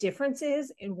the difference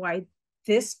is and why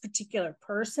this particular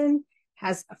person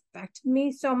has affected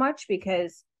me so much,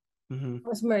 because mhm, I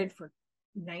was married for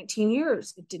 19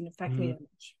 years. It didn't affect me mhm. that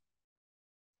much.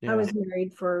 I Yeah. was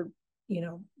married for,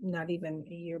 not even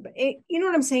a year, but you know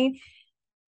what I'm saying?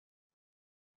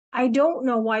 I don't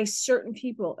know why certain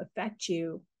people affect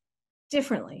you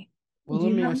differently. Well, Do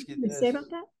let you me have ask you anything to say about this.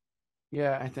 that?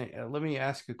 Yeah, I think let me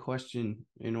ask a question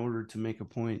in order to make a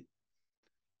point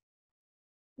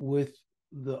with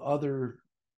the other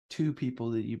two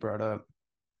people that you brought up.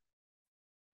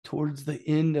 Towards the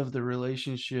end of the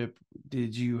relationship,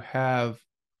 did you have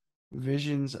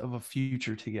visions of a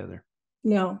future together?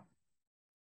 No,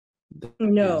 That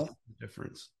is no. the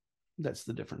difference. That's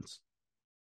the difference.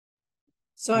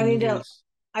 So When you guys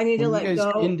I need to let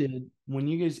go. when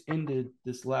you guys ended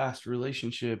this last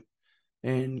relationship,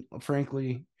 and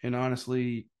frankly and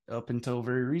honestly, up until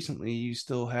very recently, you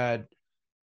still had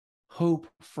hope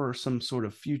for some sort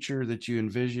of future that you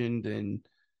envisioned and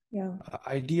Yeah,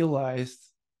 idealized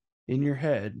in your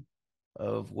head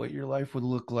of what your life would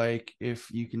look like if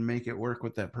you can make it work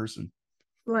with that person.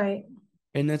 right.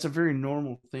 And that's a very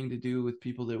normal thing to do with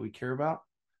people that we care about.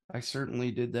 I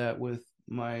certainly did that with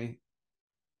my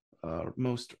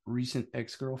most recent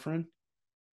ex girlfriend.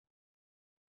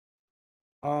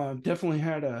 Definitely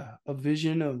had a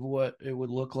vision of what it would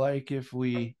look like if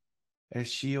we,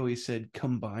 as she always said,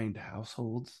 combined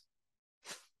households.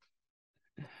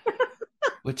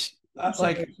 Which, I'm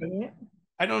sorry like, for you.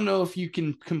 I don't know if you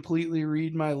can completely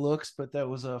read my looks, but that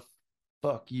was a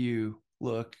fuck you.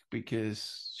 look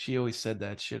because she always said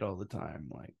that shit all the time.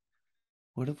 Like,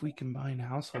 what if we combine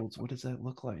households? What does that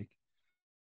look like?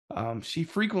 She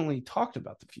frequently talked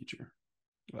about the future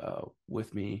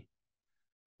with me,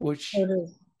 which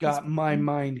That's got my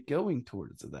mind going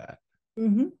towards that.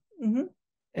 mm-hmm, mm-hmm.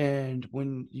 And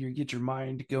when you get your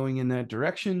mind going in that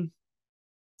direction,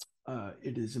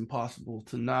 it is impossible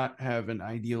to not have an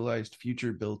idealized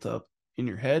future built up in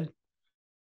your head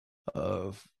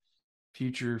of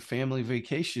future family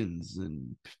vacations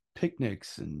and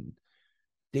picnics and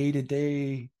day to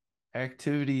day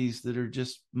activities that are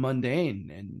just mundane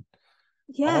and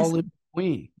Yes. all in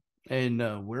between.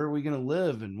 And where are we going to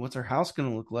live and what's our house going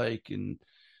to look like and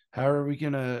how are we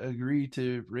going to agree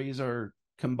to raise our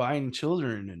combined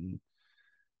children and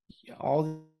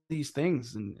all these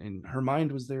things. And her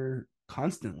mind was there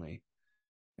constantly.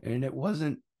 And it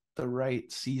wasn't the right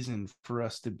season for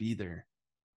us to be there.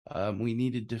 We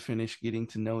needed to finish getting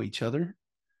to know each other.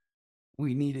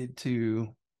 We needed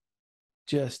to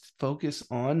just focus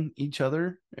on each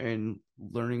other and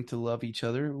learning to love each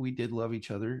other. We did love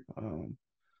each other,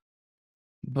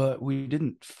 but we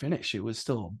didn't finish. It was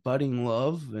still a budding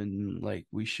love, and like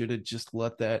we should have just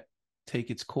let that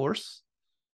take its course.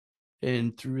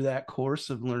 And through that course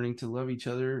of learning to love each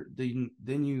other, then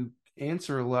you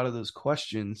answer a lot of those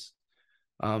questions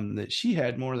that she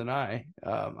had more than I.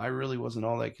 I really wasn't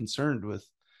all that concerned with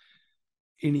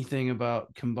anything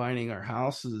about combining our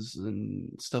houses and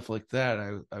stuff like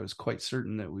that. I was quite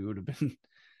certain that we would have been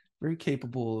very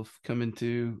capable of coming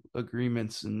to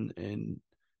agreements and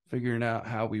figuring out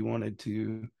how we wanted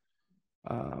to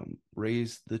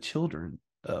raise the children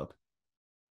up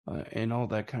and all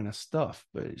that kind of stuff.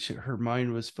 But her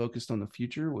mind was focused on the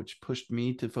future, which pushed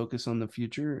me to focus on the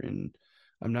future. And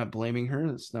I'm not blaming her.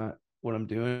 That's not what I'm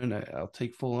doing. I'll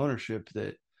take full ownership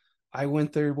that I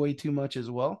went there way too much as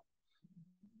well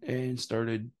and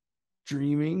started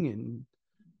dreaming and,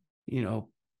 you know,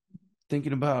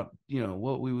 thinking about,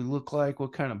 what we would look like,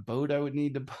 what kind of boat I would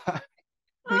need to buy.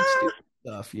 I mean, Ah, stupid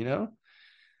stuff, you know?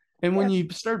 And when yes. you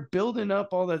start building up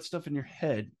all that stuff in your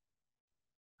head,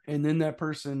 and then that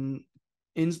person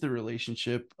ends the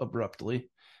relationship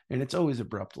abruptly, and it's always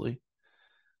abruptly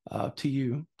to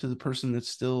you, to the person that's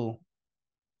still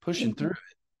pushing through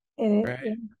And it, it,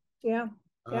 right? yeah,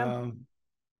 yeah. Um,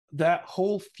 that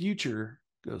whole future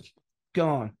goes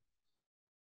gone.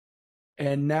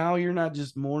 And now you're not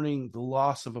just mourning the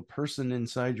loss of a person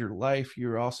inside your life,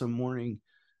 you're also mourning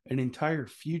an entire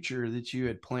future that you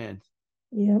had planned.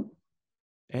 Yep.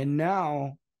 And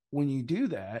now, when you do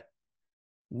that,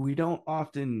 we don't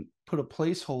often put a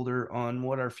placeholder on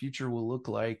what our future will look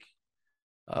like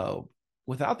uh,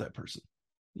 without that person.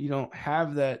 You don't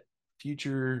have that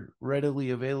future readily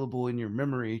available in your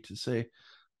memory to say,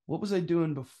 what was I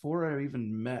doing before I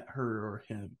even met her or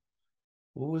him?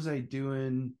 What was I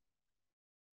doing?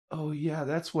 Oh, yeah,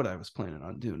 that's what I was planning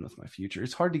on doing with my future.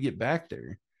 It's hard to get back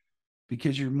there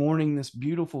because you're mourning this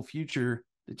beautiful future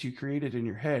that you created in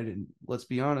your head. And let's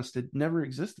be honest, it never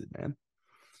existed, man.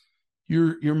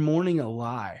 You're mourning a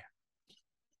lie.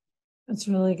 That's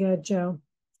really good, Joe.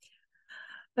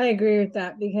 I agree with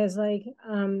that because I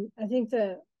think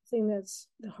the thing that's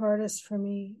the hardest for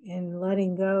me in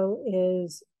letting go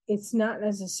is it's not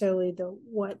necessarily the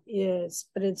what is,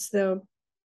 but it's the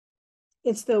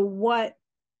what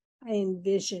I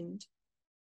envisioned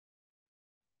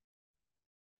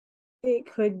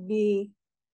it could be.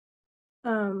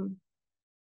 Um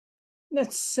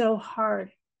that's so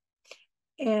hard.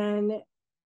 And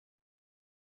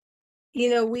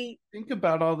we Think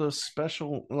about all those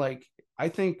special, like, I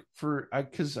think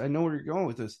because I know where you're going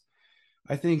with this.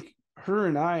 I think her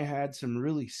and I had some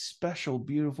really special,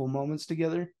 beautiful moments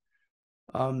together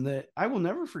that I will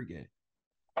never forget.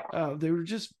 They were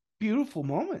just beautiful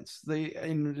moments.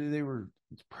 They were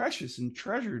precious and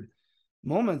treasured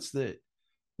moments that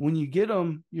when you get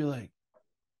them, you're like,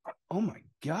 oh my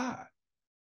God,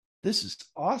 this is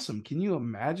awesome. Can you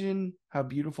imagine how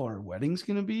beautiful our wedding's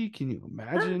going to be? Can you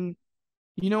imagine?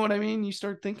 You know what I mean? You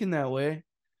start thinking that way.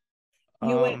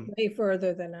 you went Um, way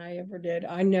further than I ever did.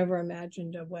 I never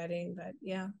imagined a wedding, but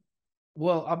yeah.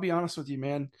 well, I'll be honest with you,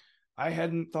 man. I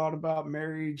hadn't thought about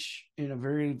marriage in a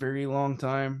very, very long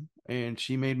time, and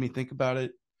she made me think about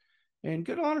it. And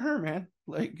good on her, man.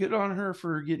 Like, good on her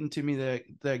for getting to me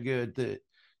that good that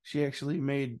she actually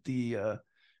made the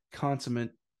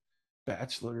consummate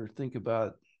bachelor think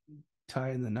about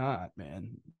tying the knot,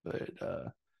 man. But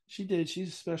she did. She's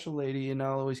a special lady, and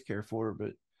I'll always care for her.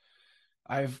 But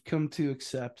I've come to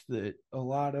accept that a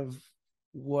lot of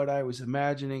what I was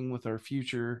imagining with our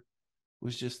future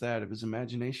was just that. It was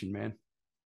imagination, man.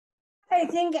 I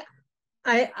think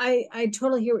I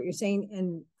totally hear what you're saying.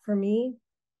 And for me,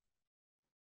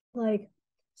 like,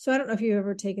 so I don't know if you've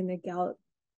ever taken the Gallup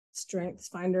Strengths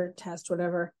Finder test,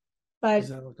 whatever, Is but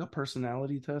that like a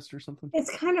personality test or something?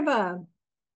 it's I've kind of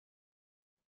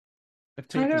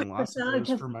taken a lots of personality those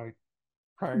test, for my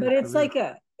prior but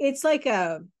career.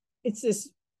 it's this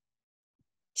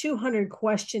 200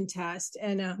 question test,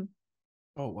 and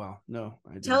Oh wow, no,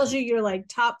 I didn't tells you take. your like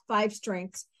top five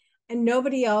strengths, and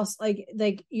nobody else like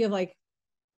you have like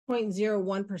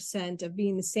 0.01% of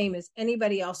being the same as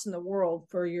anybody else in the world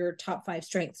for your top five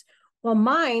strengths. Well,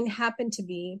 mine happened to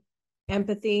be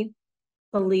empathy,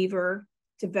 believer,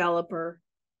 developer,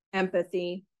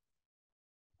 empathy,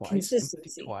 Twice? Empathy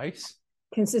consistency. twice?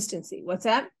 Consistency. What's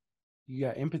that? You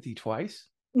got empathy twice?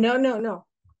 No, no, no.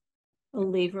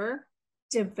 Believer,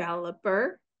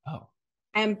 developer, Oh.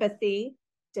 empathy,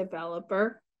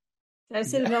 developer. Did I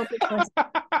say Yeah. developer twice?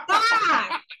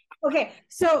 Ah! Okay,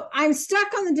 so I'm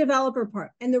stuck on the developer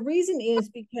part. And the reason is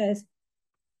because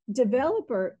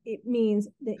developer, it means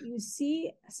that you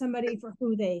see somebody for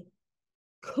who they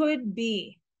could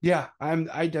be, Yeah,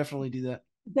 I definitely do that.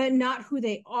 but not who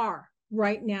they are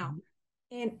right now.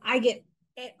 And I get,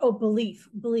 oh, belief.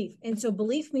 And so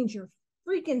belief means you're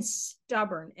freaking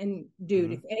stubborn. And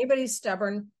dude, if Mhm. anybody's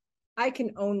stubborn, I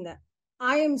can own that.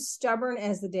 I am stubborn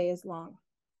as the day is long.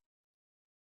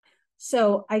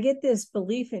 So I get this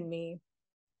belief in me,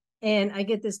 and I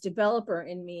get this developer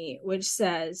in me, which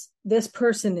says this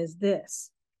person is this.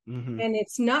 Mhm. And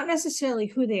it's not necessarily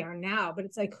who they are now, but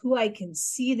it's like who I can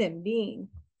see them being.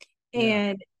 Yeah.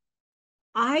 And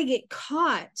I get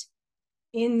caught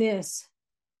in this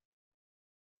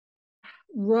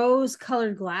rose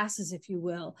colored glasses, if you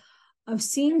will, of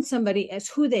seeing somebody as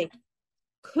who they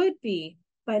could be,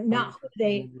 but not who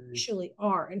they Over. actually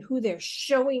are, and who they're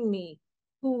showing me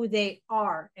who they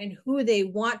are and who they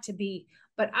want to be.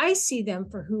 But I see them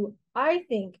for who I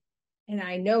think and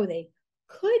I know they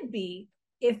could be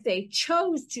if they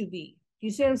chose to be.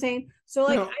 You see what I'm saying? So,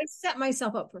 like, No, I set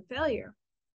myself up for failure.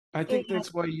 I And think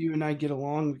that's why you and I get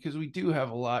along because we do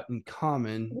have a lot in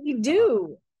common. we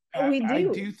do. We I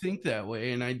do. do think that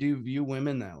way, and I do view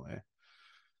women that way.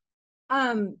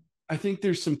 Um, I think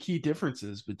there's some key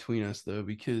differences between us, though,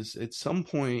 because at some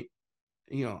point,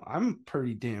 I'm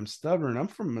pretty damn stubborn. I'm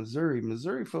from Missouri.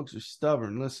 Missouri folks are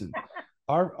stubborn. Listen,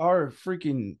 our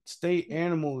freaking state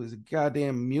animal is a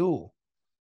goddamn mule.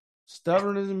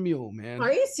 Stubborn as a mule, are man.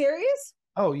 you serious?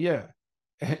 Oh yeah.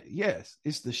 Yes,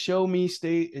 it's the show me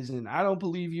state, is in I don't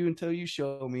believe you until you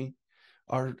show me.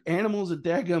 Our animal's a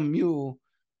daggum mule.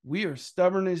 We are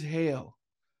stubborn as hell.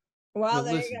 Well, But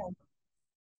there you listen,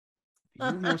 go.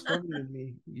 you're more stubborn than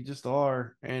me. You just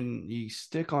are. And you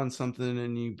stick on something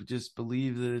and you just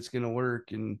believe that it's gonna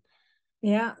work. And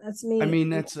Yeah, that's I me. mean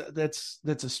that's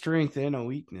a strength and a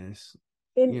weakness,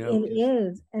 It because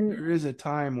is. there is a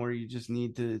time where you just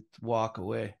need to walk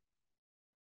away.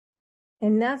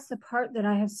 And that's the part that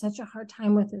I have such a hard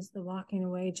time with is the walking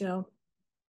away, Joe.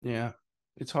 Yeah.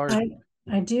 It's hard. I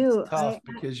I It's do. tough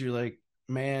because you're like,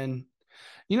 man,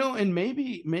 and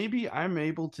maybe I'm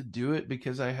able to do it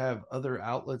because I have other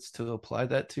outlets to apply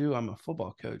that to. I'm a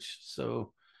football coach,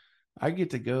 so I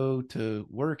get to go to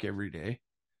work every day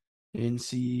and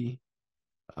see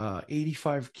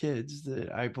 85 kids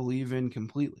that I believe in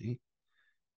completely,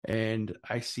 and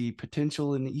I see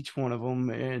potential in each one of them.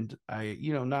 And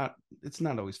not it's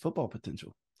not always football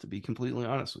potential, to be completely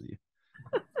honest with you,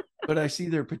 but I see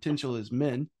their potential as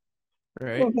men,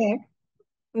 right? Okay,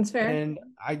 that's fair. And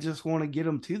I just want to get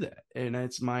them to that, and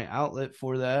it's my outlet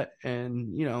for that.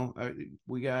 And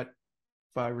we got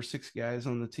 5 or 6 guys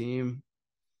on the team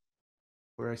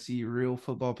where I see real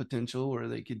football potential, where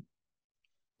they could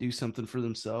do something for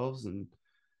themselves, and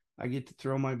I get to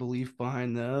throw my belief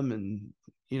behind them, and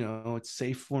it's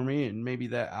safe for me, and maybe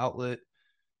that outlet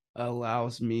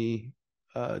allows me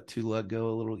to let go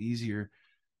a little easier.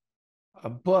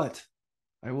 But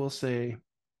I will say,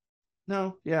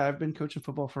 no, yeah, I've been coaching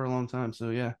football for a long time, so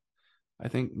yeah, I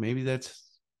think maybe it's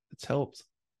helped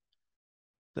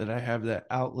that I have that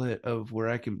outlet of where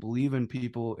I can believe in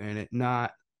people and it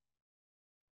not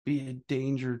be a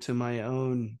danger to my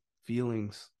own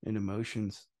feelings and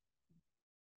emotions.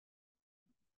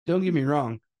 Don't get me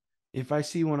wrong. If I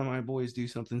see one of my boys do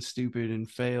something stupid and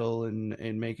fail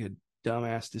and make a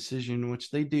dumbass decision,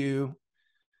 which they do,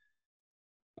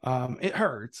 it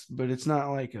hurts, but it's not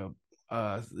like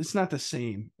it's not the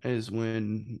same as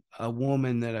when a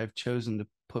woman that I've chosen to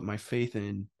put my faith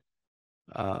in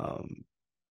um,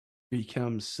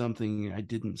 becomes something I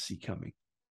didn't see coming,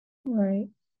 Right.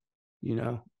 you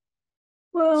know?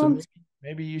 So Well,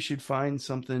 maybe you should find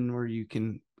something where you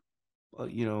can, uh,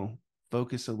 you know,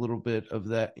 focus a little bit of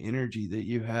that energy that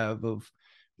you have of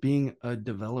being a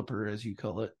developer, as you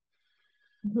call it,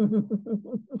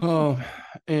 um,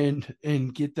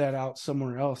 and get that out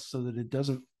somewhere else so that it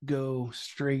doesn't go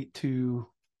straight to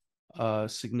a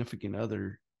significant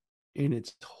other in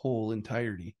its whole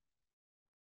entirety.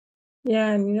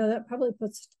 Yeah, and that probably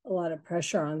puts a lot of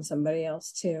pressure on somebody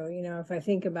else too. If I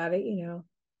think about it,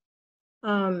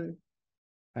 um,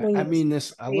 when I you mean,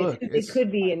 this. I look. it It's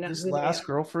could be and not this who they last are.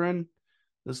 girlfriend.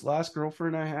 This last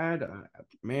girlfriend I had,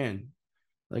 man,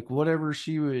 like whatever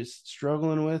she was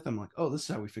struggling with, I'm like, oh, this is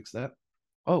how we fix that.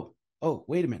 Oh, oh,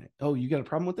 wait a minute. Oh, you got a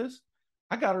problem with this?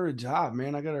 I got her a job,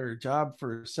 man. I got her a job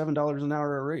for $7 an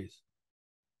hour a raise.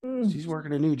 Mm. She's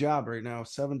working a new job right now,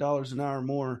 $7 an hour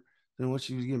more than what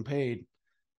she was getting paid.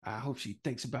 I hope she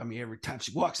thinks about me every time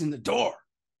she walks in the door.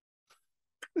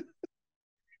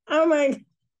 Oh my,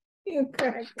 you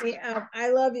crack me up. I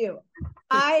love you.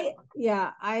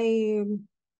 Yeah,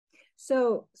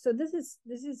 so this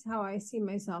is how I see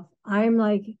myself. I'm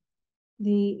like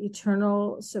the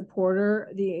eternal supporter,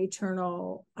 the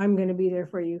eternal I'm going to be there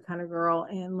for you kind of girl.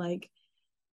 And like,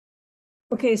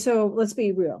 okay, so let's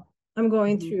be real. I'm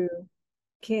going Mm-hmm. through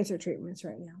cancer treatments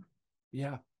right now.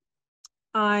 Yeah.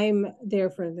 I'm there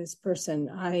for this person.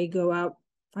 I go out,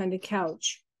 find a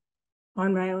couch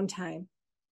on my own time.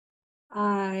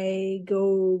 I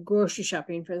go grocery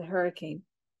shopping for the hurricane,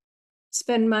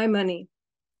 spend my money.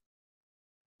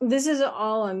 This is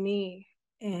all on me,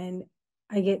 and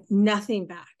I get nothing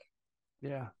back.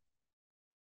 Yeah.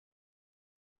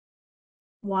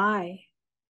 Why?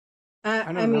 I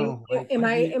I don't mean, know. Like, am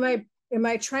I I do. am I am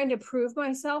I trying to prove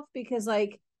myself? Because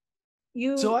like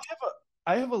So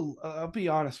you, I'll be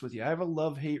honest with you. I have a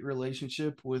love-hate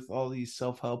relationship with all these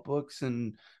self-help books,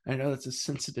 and I know that's a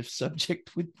sensitive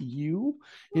subject with you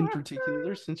in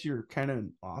particular, since you're kind of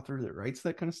an author that writes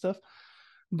that kind of stuff.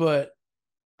 But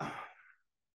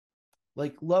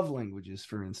like love languages,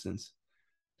 for instance,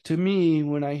 to me,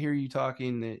 when I hear you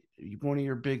talking that one of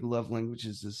your big love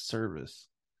languages is service,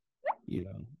 you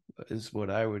know, is what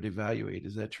I would evaluate.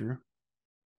 Is that true?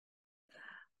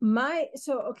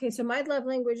 so my love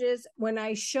languages, when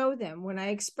I show them, when I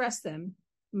express them,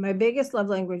 my biggest love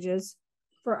languages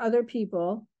for other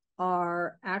people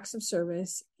are acts of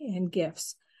service and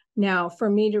gifts. Now, for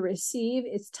me to receive,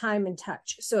 it's time and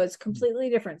touch. So it's completely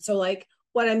different. So like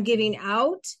what I'm giving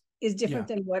out is Yeah. different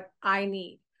than what I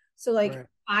need. So like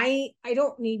Right. I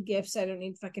don't need gifts. I don't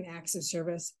need fucking acts of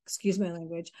service. Excuse my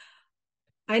language.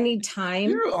 I need time.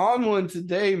 You're on one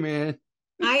today, man.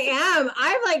 I am.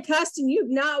 I've like cussed and you've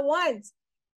not once.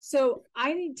 So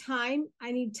I need time.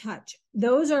 I need touch.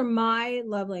 Those are my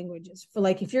love languages. For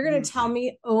like, if you're going Mhm. to tell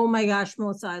me, oh my gosh,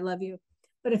 Melissa, I love you.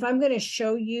 But if I'm going to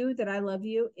show you that I love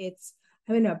you, it's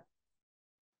having a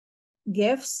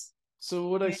gifts So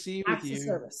what I and see with acts of you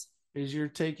service. is you're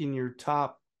taking your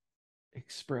top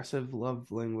expressive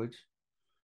love language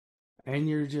and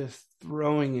you're just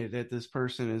throwing it at this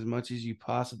person as much as you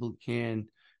possibly can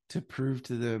to prove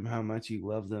to them how much you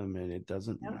love them, and it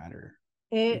doesn't Yep. matter.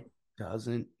 It It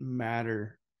doesn't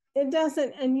matter. it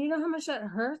doesn't, and you know how much that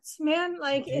hurts, man. I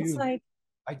Like it's do. like,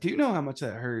 I do know how much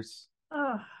that hurts,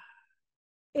 oh,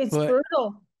 it's but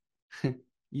brutal.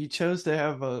 you chose to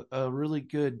have a really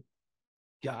good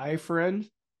guy friend,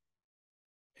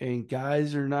 and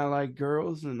guys are not like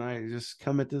girls, and I just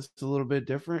come at this a little bit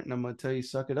different, and I'm gonna tell you,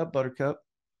 suck it up, buttercup.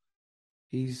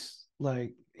 He's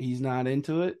not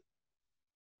into it.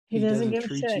 He He doesn't give a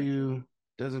shit.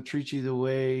 doesn't treat you the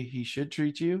way he should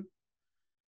treat you.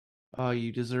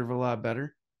 You deserve a lot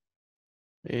better.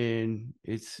 And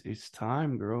it's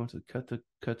time, girl, to cut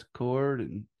the cord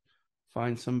and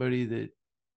find somebody that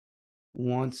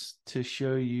wants to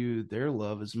show you their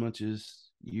love as much as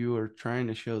you are trying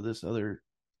to show this other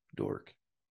dork.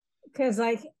 Because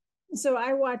like, so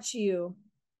I watch you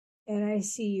and I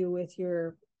see you with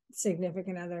your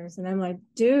significant others, and I'm like,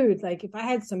 dude, like if I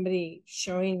had somebody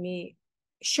showing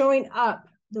up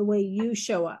the way you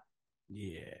show up,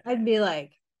 Yeah. I'd be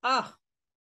like, oh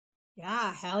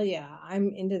yeah, hell yeah,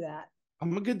 I'm into that.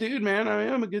 I'm a good dude, man. I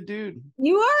am a good dude.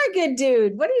 You are a good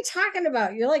dude. What are you talking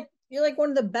about? You're like one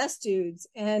of the best dudes.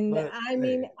 And But I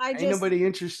mean, I ain't just, nobody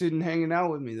interested in hanging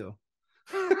out with me though.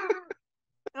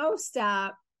 oh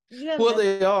stop. You know Well,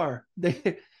 that. they are.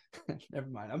 They never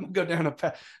mind. I'm gonna go down a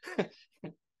path.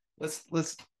 Let's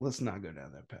not go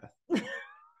down that path.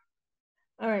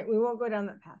 All right, we won't go down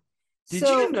that path. Did you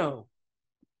So know?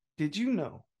 Did you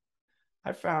know?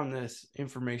 I found this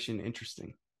information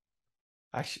interesting.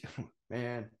 I should,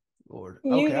 man, Lord.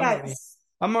 you Okay, got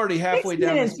I'm already six halfway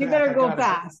down this minutes. You path. better I go gotta go.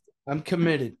 fast. I'm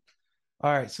committed.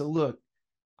 All right, so look,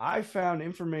 I found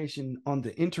information on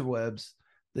the interwebs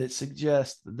that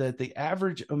suggest that the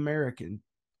average American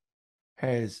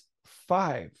has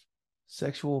 5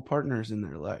 sexual partners in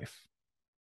their life.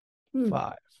 Hmm.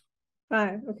 5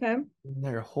 Five. Okay. in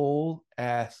their whole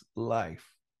ass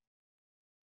life.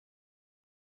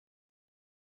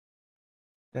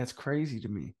 That's crazy to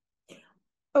me.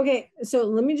 Okay. So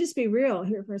let me just be real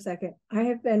here for a second. I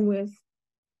have been with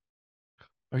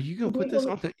Are you going to put this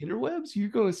people. on the interwebs? You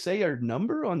going to say our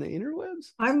number on the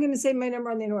interwebs? I'm going to say my number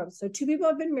on the interweb. So two people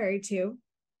I've been married to.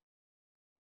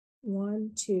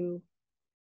 One, two,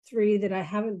 three that I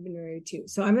haven't been married to.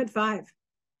 So I'm at five.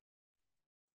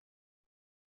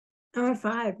 I'm at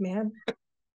five, man.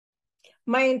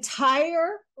 My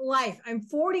entire life. I'm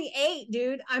 48,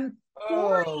 dude. I'm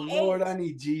Oh, Lord, 48. I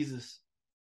need Jesus.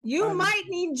 I You need might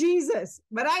need Jesus,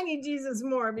 but I need Jesus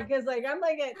more because like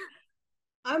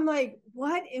I'm like,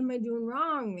 what am I doing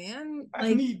wrong, man? I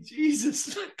Like, need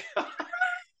Jesus.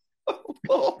 Oh,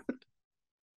 Lord.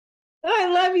 I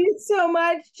love you so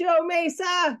much, Joe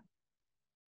Mesa.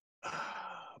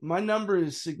 My number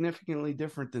is significantly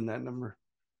different than that number.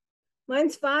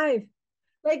 Mine's five.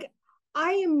 Like,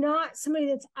 I am not somebody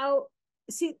that's out.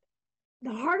 See,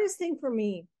 the hardest thing for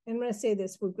me, and I'm going to say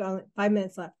this, we've got 5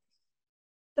 minutes left.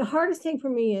 The hardest thing for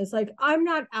me is like, I'm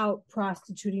not out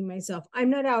prostituting myself. I'm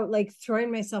not out like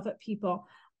throwing myself at people.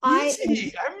 I am,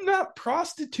 Easy. I'm not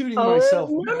prostituting oh, myself,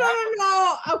 no, man. no, no,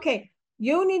 no. Okay.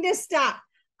 You need to stop.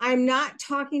 I'm not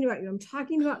talking about you. I'm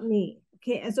talking about me.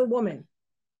 Okay. As a woman,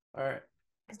 All right.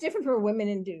 it's different for women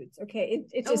and dudes. Okay.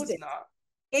 It No, just it's is. not.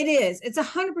 It is. It's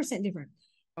 100% different.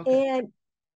 Okay. And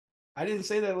I didn't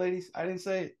say that, ladies. I didn't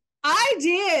say it. I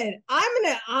did. I'm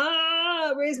going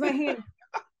to raise my hand.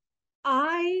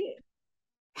 I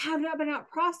have not been out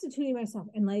prostituting myself.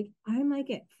 And like, I'm like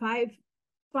at five,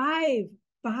 five.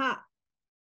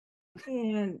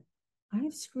 And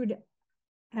I've screwed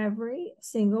every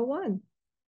single one.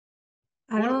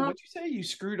 I don't know. What'd you say? You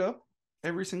screwed up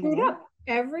every single Screwed one? up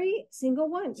every single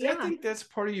one. See, I Yeah. think that's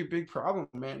part of your big problem,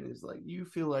 man, is like you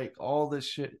feel like all this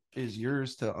shit is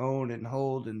yours to own and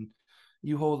hold, and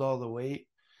you hold all the weight.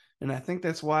 And I think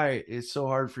that's why it's so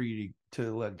hard for you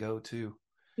to let go too,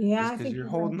 Yeah, is I because think you're you're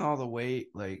right. holding all the weight.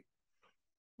 Like,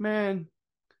 man,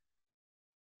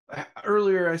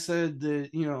 earlier I said that,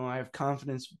 I have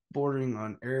confidence bordering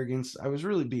on arrogance. I was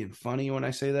really being funny when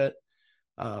I say that,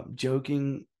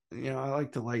 joking. I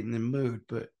like to lighten the mood,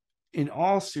 but in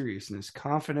all seriousness,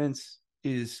 confidence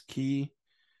is key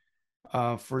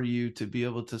for you to be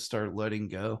able to start letting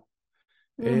go.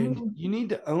 And Mm-hmm. you need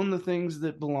to own the things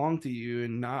that belong to you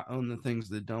and not own the things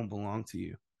that don't belong to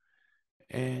you.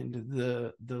 And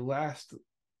the last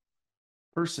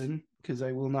person, because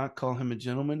I will not call him a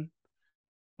gentleman,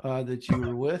 that you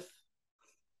were with,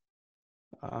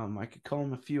 I could call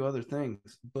him a few other things,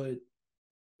 but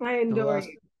I the adore last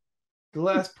you. the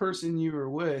last person you were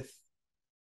with,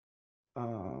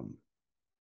 um,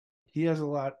 he has a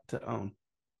lot to own.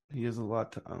 He has a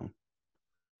lot to own.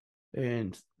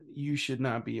 And you should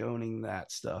not be owning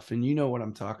that stuff. And you know what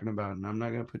I'm talking about. And I'm not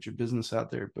going to put your business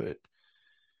out there, but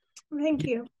Thank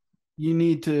you, you.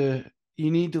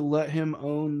 you need to let him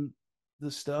own the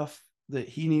stuff that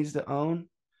he needs to own.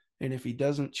 And if he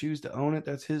doesn't choose to own it,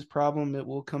 that's his problem. It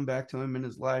will come back to him in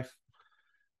his life.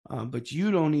 But you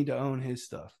don't need to own his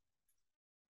stuff.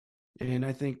 And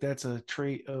I think that's a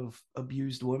trait of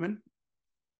abused women.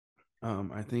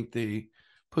 I think they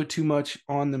put too much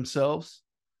on themselves,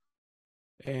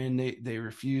 and they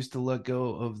refuse to let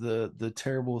go of the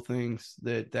terrible things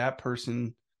that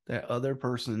other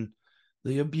person,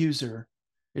 the abuser,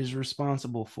 is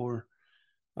responsible for.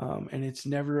 And it's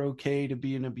never okay to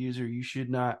be an abuser. You should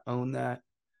not own that.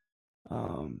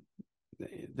 um,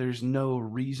 there's no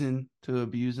reason to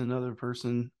abuse another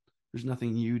person. There's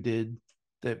nothing you did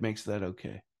that makes that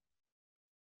okay.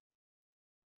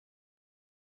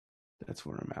 That's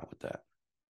where I'm at with that.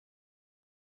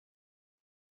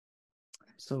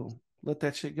 So let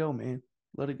that shit go, man.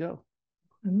 Let it go.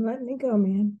 I'm letting it go,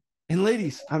 man. And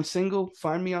ladies, I'm single.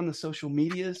 Find me on the social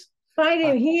medias. Find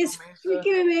him. He Joe is Mesa,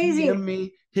 freaking amazing. DM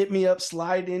me, hit me up,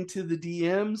 slide into the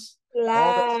DMs,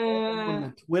 all that stuff. I'm on La.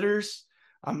 the Twitters.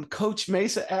 I'm Coach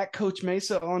Mesa at Coach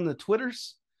Mesa on the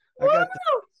Twitters. I got the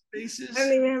Woo! I don't spaces.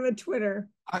 even have a Twitter.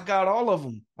 I got all of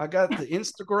them. I got the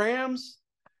Instagrams.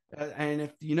 And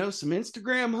if you know some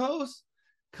Instagram hoes,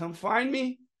 come find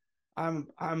me. I'm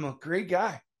a great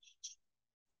guy.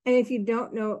 And if you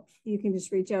don't know, you can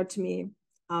just reach out to me.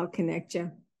 I'll connect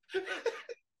you.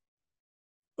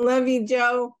 Love you,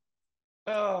 Joe.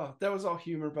 Oh, that was all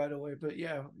humor, by the way. But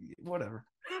yeah, whatever.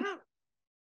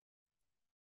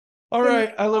 All Good night,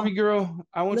 right. I love you, all. girl.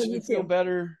 I want Love you you to feel too.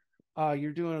 better.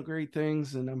 You're doing great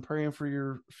things, and I'm praying for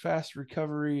your fast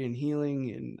recovery and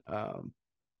healing. And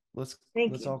let's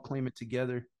Thank let's you. all claim it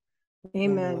together for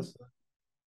Amen. Melissa,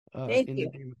 Thank in the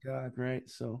you. name of God. Right.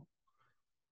 So,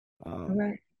 All um,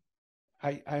 right.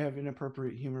 I have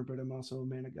inappropriate humor, but I'm also a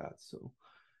man of God. So,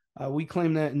 we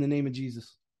claim that in the name of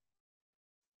Jesus.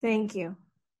 Thank you.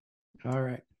 All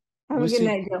right. Have a We'll good see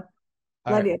night, you. Joe.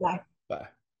 All Love right. you. Bye. Bye.